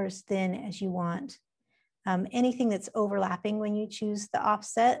thick or as thin as you want. Anything that's overlapping when you choose the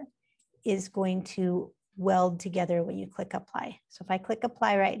offset is going to weld together when you click apply. So if I click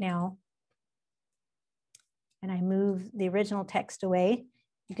apply right now and I move the original text away,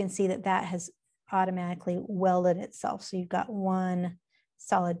 you can see that that has automatically welded itself. So you've got one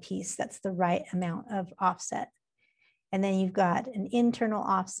solid piece. That's the right amount of offset. And then you've got an internal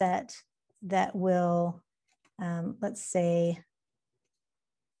offset that will, let's say,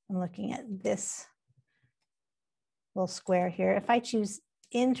 I'm looking at this little square here. If I choose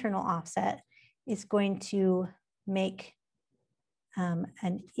internal offset, it's going to make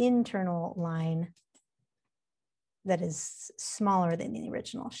an internal line that is smaller than the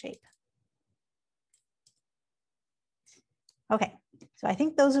original shape. Okay, so I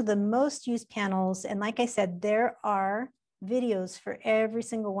think those are the most used panels. And like I said, there are videos for every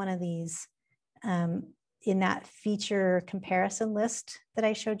single one of these in that feature comparison list that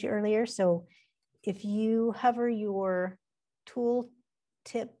I showed you earlier. So if you hover your tool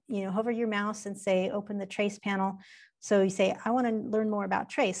tip, hover your mouse and say, open the trace panel. So you say, I want to learn more about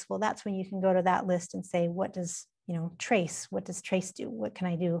trace. Well, that's when you can go to that list and say, what does, trace, what does trace do? What can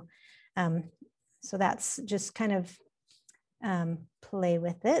I do? So that's just kind of play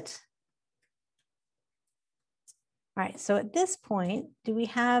with it. All right, so at this point, do we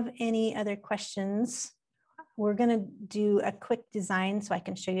have any other questions? We're going to do a quick design so I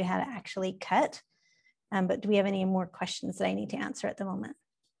can show you how to actually cut. But do we have any more questions that I need to answer at the moment?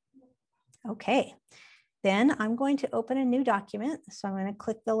 Okay, then I'm going to open a new document. So I'm going to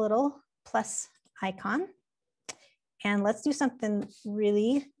click the little plus icon. And let's do something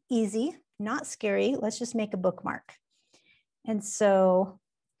really easy, not scary. Let's just make a bookmark. And so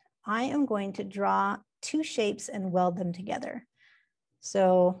I am going to draw 2 shapes and weld them together.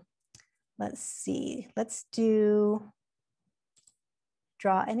 So let's see, let's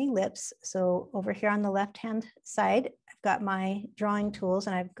draw an ellipse. So over here on the left-hand side, I've got my drawing tools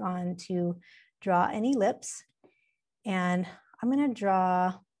and I've gone to draw an ellipse. And I'm going to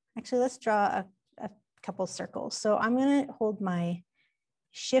draw, actually, let's draw a couple circles. So I'm going to hold my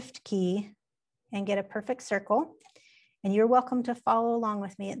shift key and get a perfect circle. And you're welcome to follow along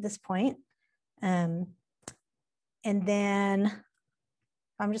with me at this point. And then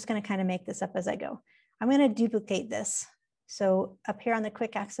I'm just going to kind of make this up as I go. I'm going to duplicate this. So up here on the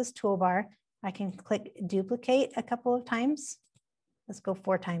quick access toolbar, I can click duplicate a couple of times. Let's go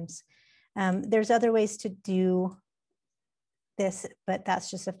 4 times. There's other ways to do this, but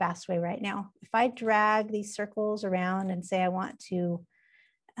that's just a fast way right now. If I drag these circles around and say I want to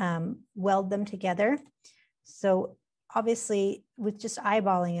weld them together. So obviously with just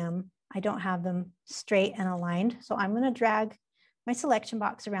eyeballing them, I don't have them straight and aligned. So I'm going to drag my selection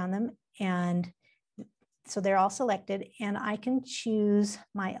box around them, and so they're all selected, and I can choose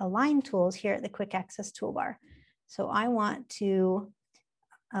my align tools here at the quick access toolbar. So I want to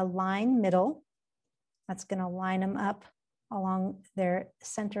align middle. That's going to line them up along their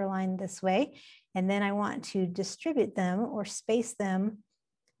center line this way. And then I want to distribute them or space them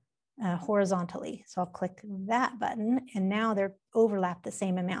horizontally. So I'll click that button, and now they're overlapped the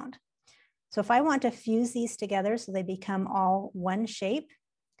same amount. So if I want to fuse these together so they become all one shape,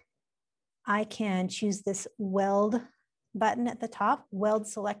 I can choose this weld button at the top, weld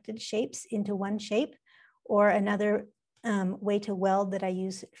selected shapes into one shape. Or another way to weld that I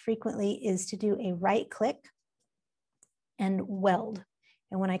use frequently is to do a right click and weld.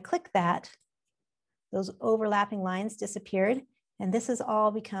 And when I click that, those overlapping lines disappeared, and this has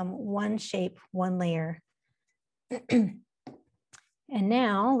all become one shape, one layer. And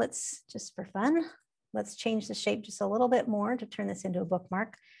now let's, just for fun, let's change the shape just a little bit more to turn this into a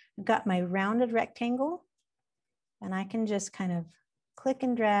bookmark. I've got my rounded rectangle, and I can just kind of click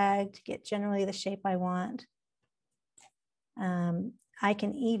and drag to get generally the shape I want. I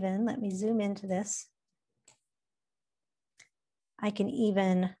can even, let me zoom into this. I can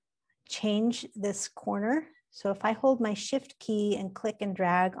even change this corner. So if I hold my shift key and click and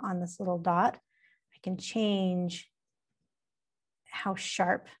drag on this little dot, I can change how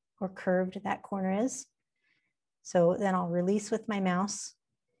sharp or curved that corner is. So then I'll release with my mouse,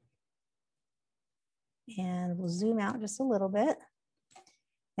 and we'll zoom out just a little bit.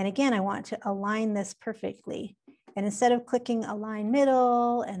 And again, I want to align this perfectly. And instead of clicking align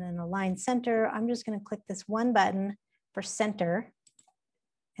middle and then align center, I'm just going to click this one button for center.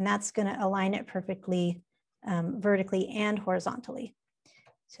 And that's going to align it perfectly vertically and horizontally.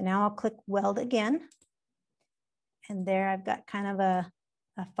 So now I'll click weld again. And there I've got kind of a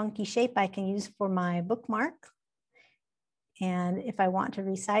funky shape I can use for my bookmark. And if I want to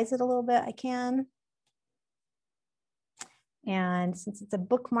resize it a little bit, I can. And since it's a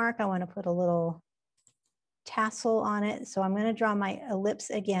bookmark, I want to put a little tassel on it. So I'm going to draw my ellipse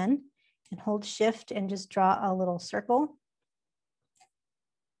again and hold shift and just draw a little circle.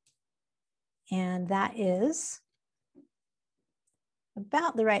 And that is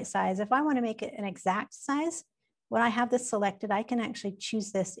about the right size. If I want to make it an exact size, when I have this selected, I can actually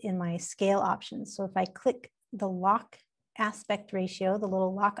choose this in my scale options. So if I click the lock aspect ratio, the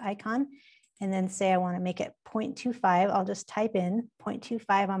little lock icon, and then say I want to make it 0.25, I'll just type in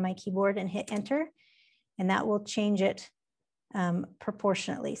 0.25 on my keyboard and hit enter, and that will change it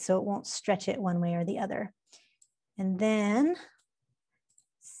proportionately. So it won't stretch it one way or the other. And then,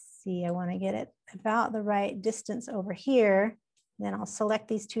 see, I want to get it about the right distance over here. Then I'll select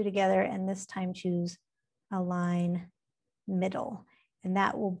these two together and this time choose align middle. And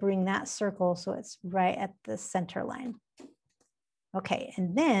that will bring that circle so it's right at the center line. Okay,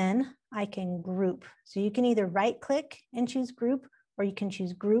 and then I can group. So you can either right click and choose group, or you can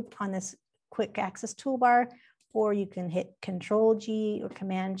choose group on this quick access toolbar, or you can hit Control G or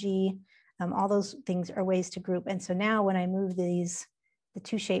Command G. All those things are ways to group. And so now when I move these, the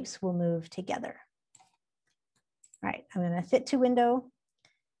two shapes will move together. All right, I'm going to fit to window.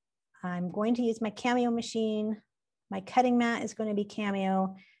 I'm going to use my Cameo machine. My cutting mat is going to be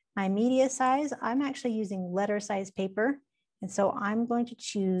Cameo. My media size, I'm actually using letter size paper. And so I'm going to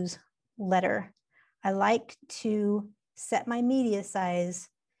choose letter. I like to set my media size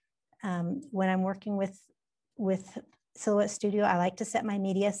when I'm working with Silhouette Studio. I like to set my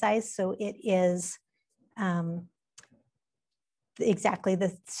media size so it is exactly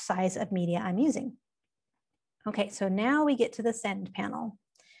the size of media I'm using. Okay, so now we get to the send panel.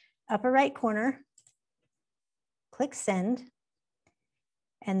 Upper right corner, click send.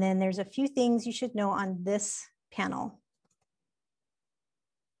 And then there's a few things you should know on this panel.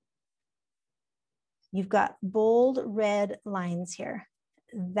 You've got bold red lines here.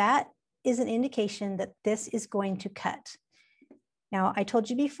 That is an indication that this is going to cut. Now, I told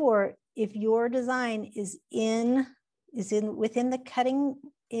you before, if your design is within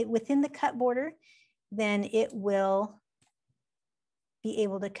the cut border, then it will be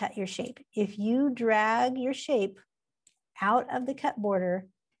able to cut your shape. If you drag your shape out of the cut border,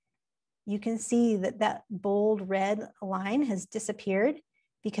 you can see that that bold red line has disappeared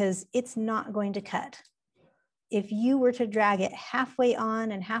because it's not going to cut. If you were to drag it halfway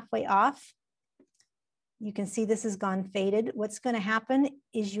on and halfway off, you can see this has gone faded. What's going to happen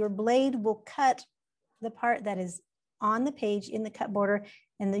is your blade will cut the part that is on the page in the cut border,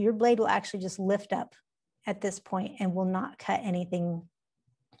 and your blade will actually just lift up at this point and will not cut anything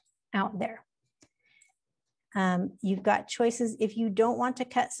out there. You've got choices. If you don't want to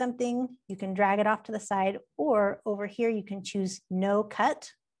cut something, you can drag it off to the side, or over here you can choose no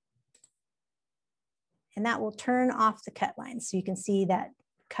cut, and that will turn off the cut line. So you can see that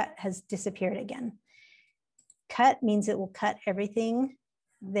cut has disappeared again. Cut means it will cut everything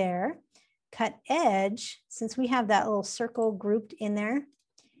there. Cut edge, since we have that little circle grouped in there,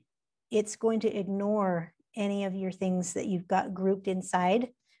 it's going to ignore any of your things that you've got grouped inside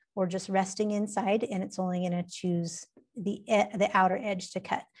or just resting inside, and it's only going to choose the outer edge to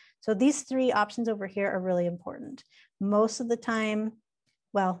cut. So these three options over here are really important. Most of the time,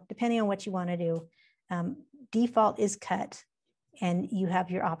 well, depending on what you want to do, default is cut, and you have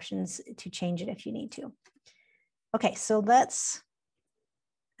your options to change it if you need to. Okay, so let's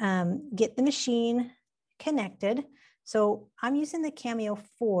get the machine connected. So I'm using the Cameo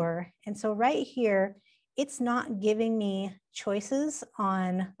 4, and so right here, it's not giving me choices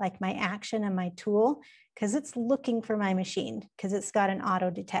on like my action and my tool because it's looking for my machine because it's got an auto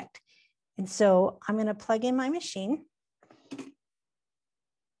detect. And so I'm going to plug in my machine.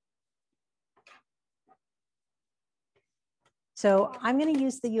 So I'm going to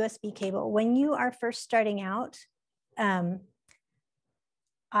use the USB cable. When you are first starting out, I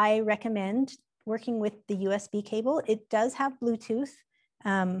recommend working with the USB cable. It does have Bluetooth,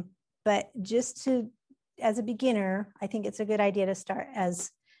 but just as a beginner, I think it's a good idea to start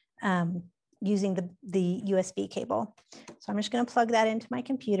as using the USB cable. So I'm just going to plug that into my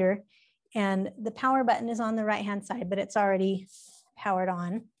computer, and the power button is on the right-hand side, but it's already powered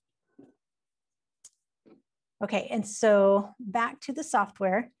on. Okay, and so back to the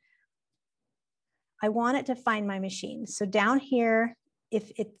software. I want it to find my machine. So down here,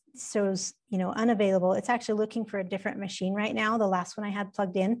 if it shows, unavailable, it's actually looking for a different machine right now, the last one I had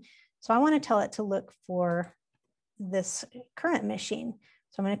plugged in. So I want to tell it to look for this current machine.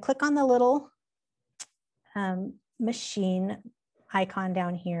 So I'm going to click on the little machine icon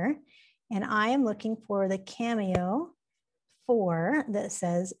down here, and I am looking for the Cameo 4 that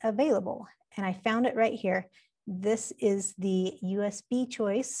says available. And I found it right here. This is the USB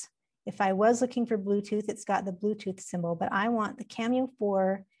choice. If I was looking for Bluetooth, it's got the Bluetooth symbol, but I want the Cameo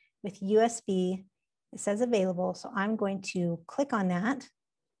 4 with USB. It says available. So I'm going to click on that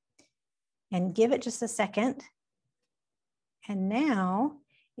and give it just a second. And now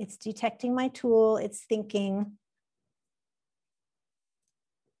it's detecting my tool. It's thinking,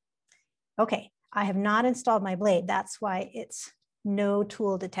 okay, I have not installed my blade. That's why it's no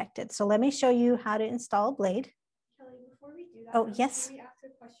tool detected. So let me show you how to install a blade. Kelly, before we do that, oh, yes. Can we ask a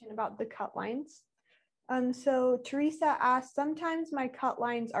question about the cut lines? So Teresa asked, sometimes my cut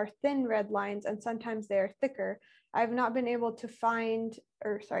lines are thin red lines and sometimes they are thicker. I've not been able to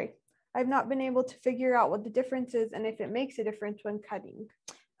figure out what the difference is and if it makes a difference when cutting.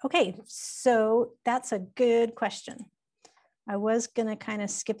 Okay, so that's a good question. I was gonna kind of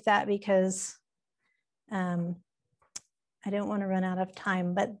skip that because I don't want to run out of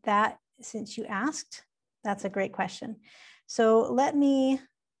time, but that, since you asked, that's a great question. So let me,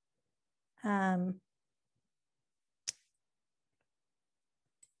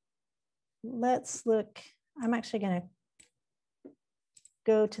 let's look. I'm actually going to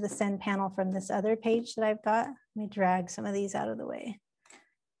go to the send panel from this other page that I've got. Let me drag some of these out of the way.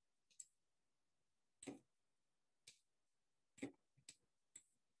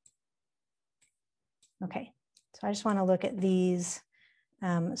 Okay, so I just want to look at these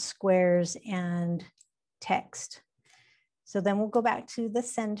squares and text. So then we'll go back to the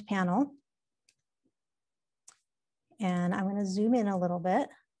send panel. And I'm going to zoom in a little bit.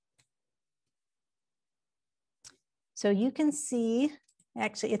 So you can see,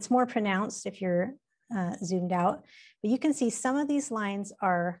 actually it's more pronounced if you're zoomed out, but you can see some of these lines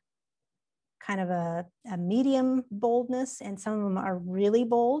are kind of a medium boldness and some of them are really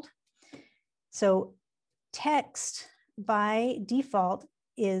bold. So text by default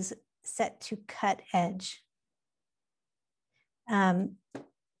is set to cut edge. And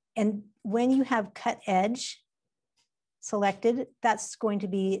when you have cut edge selected, that's going to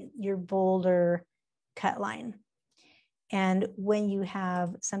be your bolder cut line. And when you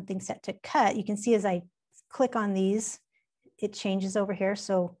have something set to cut, you can see as I click on these, it changes over here.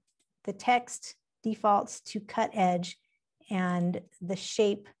 So the text defaults to cut edge and the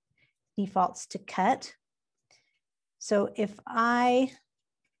shape defaults to cut. So if I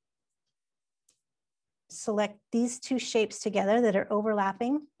select these two shapes together that are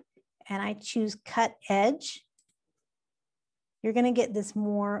overlapping and I choose cut edge, you're going to get this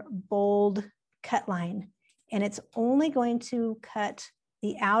more bold cut line. And it's only going to cut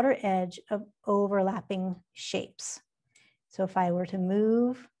the outer edge of overlapping shapes. So if I were to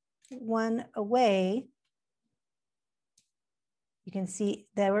move one away, you can see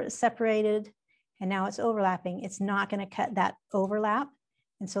they were separated and now it's overlapping. It's not going to cut that overlap.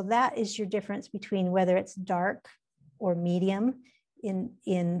 And so that is your difference between whether it's dark or medium in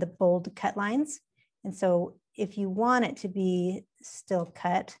the bold cut lines. And so if you want it to be still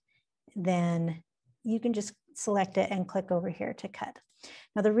cut, then you can just select it and click over here to cut.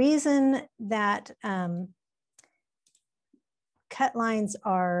 Now, the reason that cut lines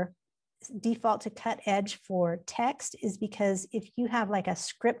are default to cut edge for text is because if you have like a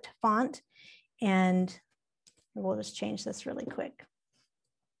script font, and we'll just change this really quick.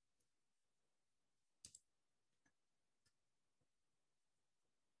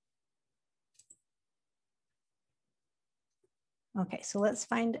 Okay, so let's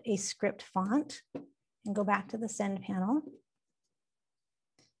find a script font and go back to the send panel.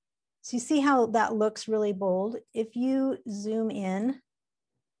 So you see how that looks really bold. If you zoom in,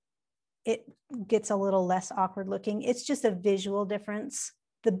 it gets a little less awkward looking. It's just a visual difference.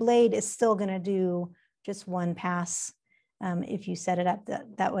 The blade is still going to do just one pass if you set it up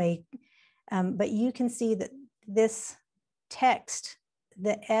that way. But you can see that this text,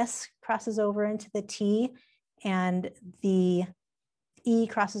 the S crosses over into the T and the E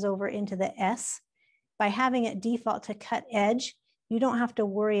crosses over into the S. By having it default to cut edge, you don't have to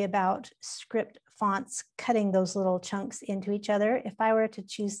worry about script fonts cutting those little chunks into each other. If I were to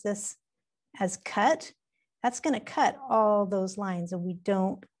choose this as cut, that's going to cut all those lines, and we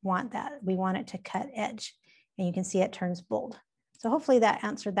don't want that. We want it to cut edge, and you can see it turns bold. So hopefully that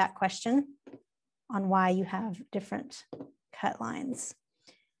answered that question on why you have different cut lines.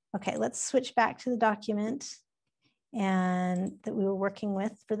 Okay, let's switch back to the document and that we were working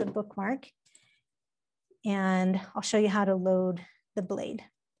with for the bookmark. And I'll show you how to load the blade.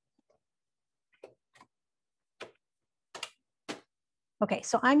 Okay,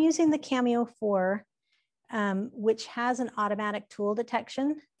 so I'm using the Cameo 4, which has an automatic tool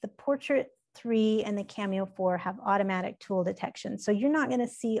detection. The Portrait 3 and the Cameo 4 have automatic tool detection. So you're not going to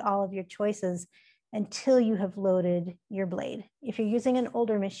see all of your choices until you have loaded your blade. If you're using an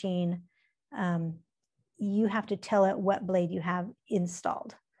older machine, you have to tell it what blade you have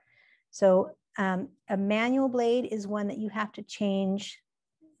installed. So a manual blade is one that you have to change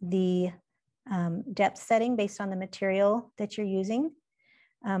the depth setting based on the material that you're using.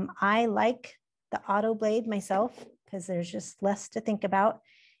 I like the auto blade myself because there's just less to think about.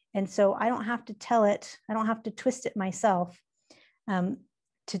 And so I don't have to tell it, I don't have to twist it myself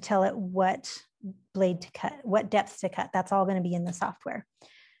to tell it what blade to cut, what depth to cut. That's all going to be in the software.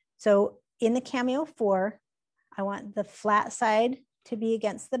 So in the Cameo 4, I want the flat side to be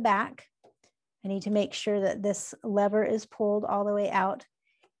against the back. I need to make sure that this lever is pulled all the way out.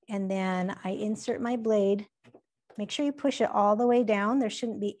 And then I insert my blade. Make sure you push it all the way down. There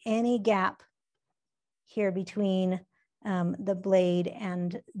shouldn't be any gap here between the blade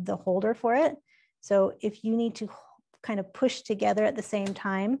and the holder for it. So if you need to kind of push together at the same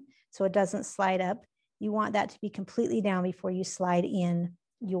time so it doesn't slide up, you want that to be completely down before you slide in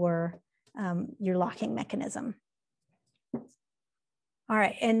your locking mechanism. All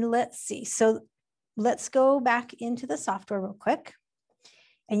right, and let's see. So let's go back into the software real quick.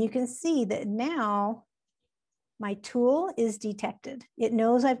 And you can see that now my tool is detected. It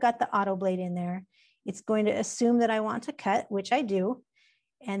knows I've got the auto blade in there. It's going to assume that I want to cut, which I do.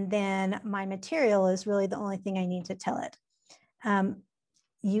 And then my material is really the only thing I need to tell it.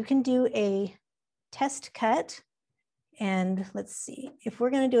 You can do a test cut. And let's see, if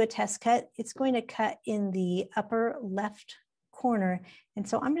we're going to do a test cut, it's going to cut in the upper left corner. And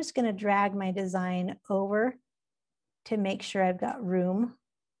so I'm just going to drag my design over to make sure I've got room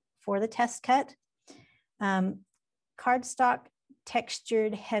for the test cut. Cardstock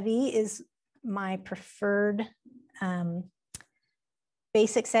textured heavy is my preferred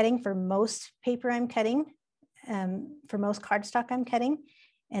basic setting for most paper I'm cutting, for most cardstock I'm cutting.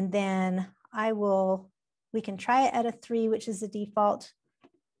 And then we can try it at a 3, which is the default.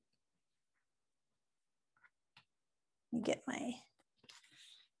 Let me get my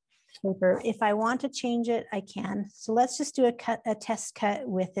paper. If I want to change it, I can. So let's just do a test cut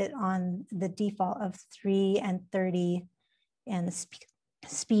with it on the default of 3 and 30 and the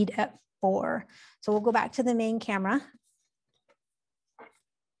speed at 4. So we'll go back to the main camera.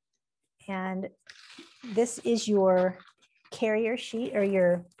 And this is your carrier sheet or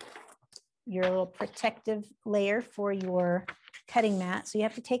your little protective layer for your cutting mat. So you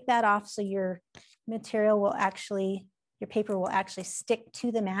have to take that off so your material will actually, your paper will actually stick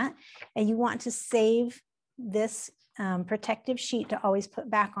to the mat. And you want to save this protective sheet to always put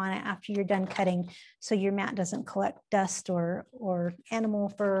back on it after you're done cutting so your mat doesn't collect dust or animal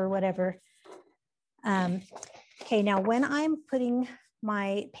fur or whatever. Okay, now when I'm putting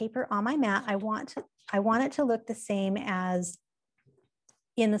my paper on my mat, I want it to look the same as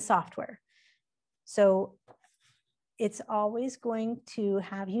in the software. So it's always going to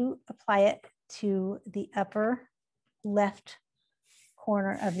have you apply it to the upper left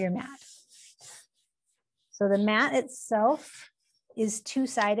corner of your mat. So the mat itself is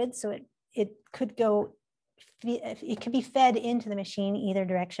two-sided, so it could be fed into the machine either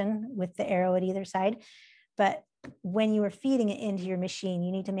direction with the arrow at either side. But when you are feeding it into your machine,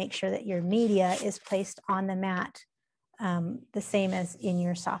 you need to make sure that your media is placed on the mat the same as in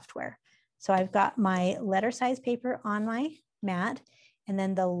your software. So I've got my letter size paper on my mat, and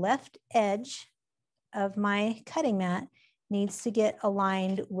then the left edge of my cutting mat needs to get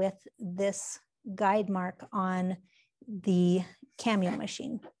aligned with this guide mark on the Cameo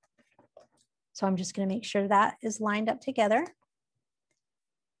machine. So I'm just going to make sure that is lined up together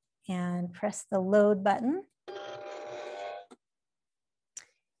and press the load button.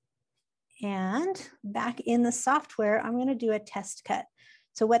 And back in the software, I'm going to do a test cut.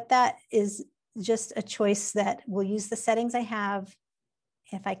 So what that is, just a choice that will use the settings I have.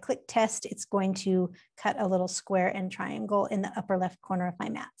 If I click test, it's going to cut a little square and triangle in the upper left corner of my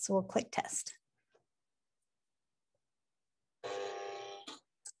mat. So we'll click test.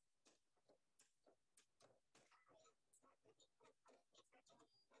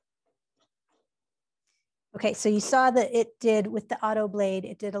 Okay, so you saw that it did with the auto blade,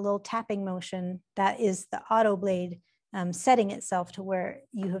 it did a little tapping motion. That is the auto blade setting itself to where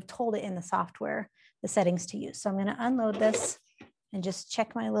you have told it in the software the settings to use. So I'm going to unload this and just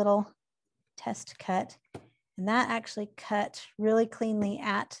check my little test cut. And that actually cut really cleanly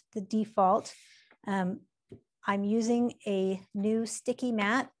at the default. I'm using a new sticky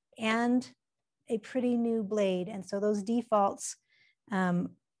mat and a pretty new blade. And so those defaults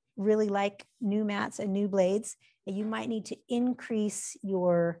really like new mats and new blades. And you might need to increase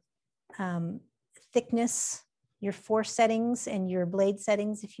your thickness, your force settings and your blade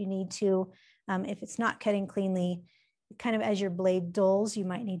settings if you need to. If it's not cutting cleanly, kind of as your blade dulls, you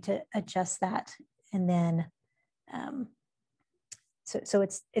might need to adjust that. And then, so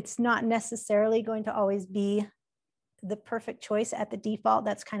it's not necessarily going to always be the perfect choice at the default.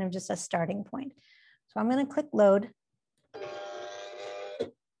 That's kind of just a starting point. So I'm going to click load.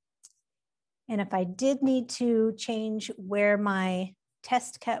 And if I did need to change where my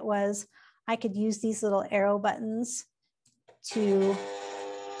test cut was, I could use these little arrow buttons to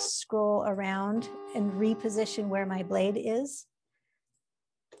scroll around and reposition where my blade is.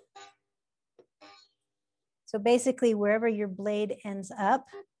 So basically, wherever your blade ends up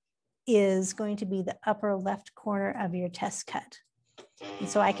is going to be the upper left corner of your test cut. And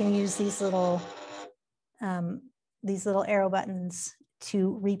so I can use these little arrow buttons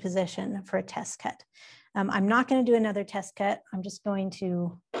to reposition for a test cut. I'm not going to do another test cut. I'm just going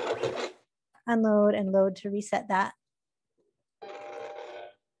to unload and load to reset that,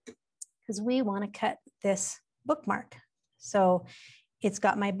 because we want to cut this bookmark. So it's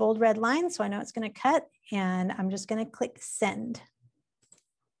got my bold red line, so I know it's going to cut, and I'm just going to click send.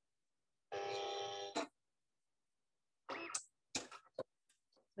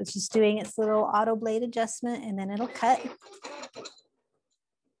 It's just doing its little auto blade adjustment, and then it'll cut.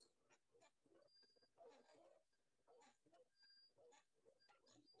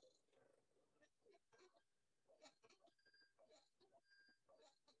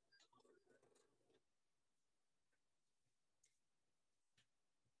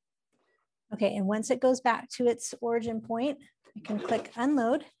 Okay, and once it goes back to its origin point, I can click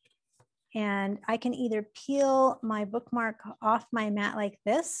unload, and I can either peel my bookmark off my mat like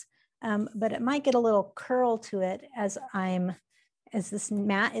this, but it might get a little curl to it as this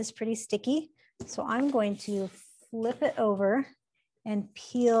mat is pretty sticky. So I'm going to flip it over and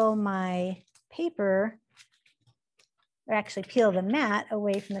peel my paper, or actually peel the mat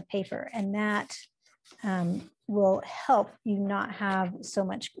away from the paper, and that will help you not have so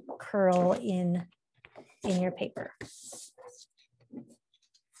much curl in your paper.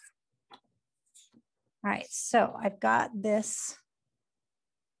 All right, so I've got this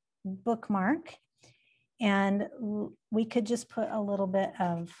bookmark, and we could just put a little bit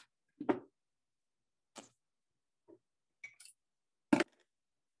of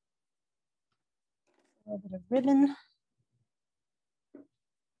ribbon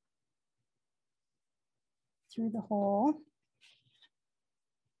through the hole.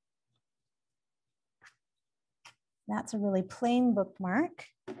 That's a really plain bookmark.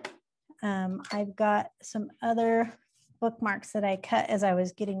 I've got some other bookmarks that I cut as I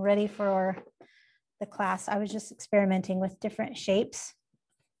was getting ready for the class. I was just experimenting with different shapes.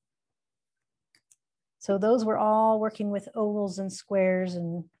 So those were all working with ovals and squares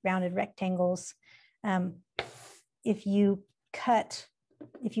and rounded rectangles. If you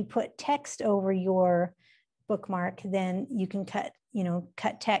put text over your bookmark, then you can cut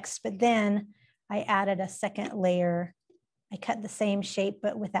text, but then I added a second layer. I cut the same shape,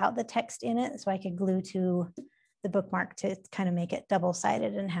 but without the text in it, so I could glue to the bookmark to kind of make it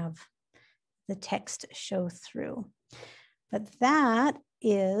double-sided and have the text show through. But that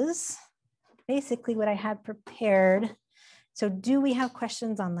is basically what I had prepared. So do we have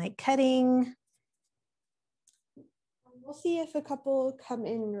questions on like cutting? We'll see if a couple come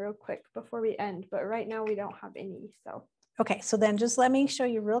in real quick before we end, but right now we don't have any, so. Okay, so then just let me show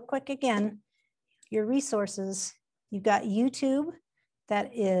you real quick again, your resources. You've got YouTube,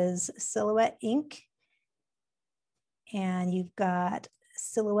 that is Silhouette Inc. And you've got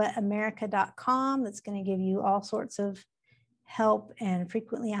silhouetteamerica.com, that's going to give you all sorts of help and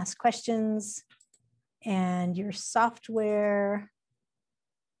frequently asked questions, and your software,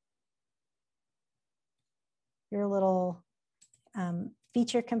 your little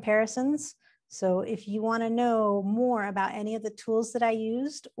feature comparisons. So if you want to know more about any of the tools that I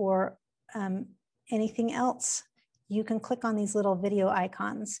used or anything else, you can click on these little video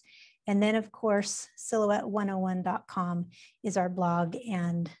icons. And then of course, silhouette101.com is our blog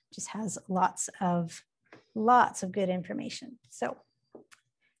and just has lots of good information. So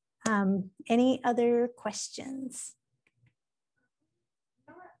any other questions?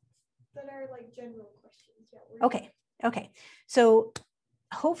 That are like general questions. Yeah, Okay. So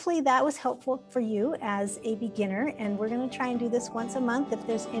hopefully that was helpful for you as a beginner, and we're going to try and do this once a month if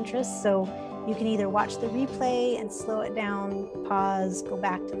there's interest. So you can either watch the replay and slow it down, pause, go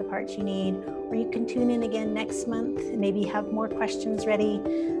back to the parts you need, or you can tune in again next month and maybe have more questions ready.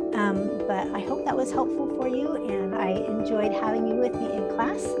 But I hope that was helpful for you, and I enjoyed having you with me in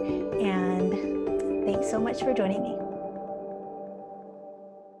class, and thanks so much for joining me.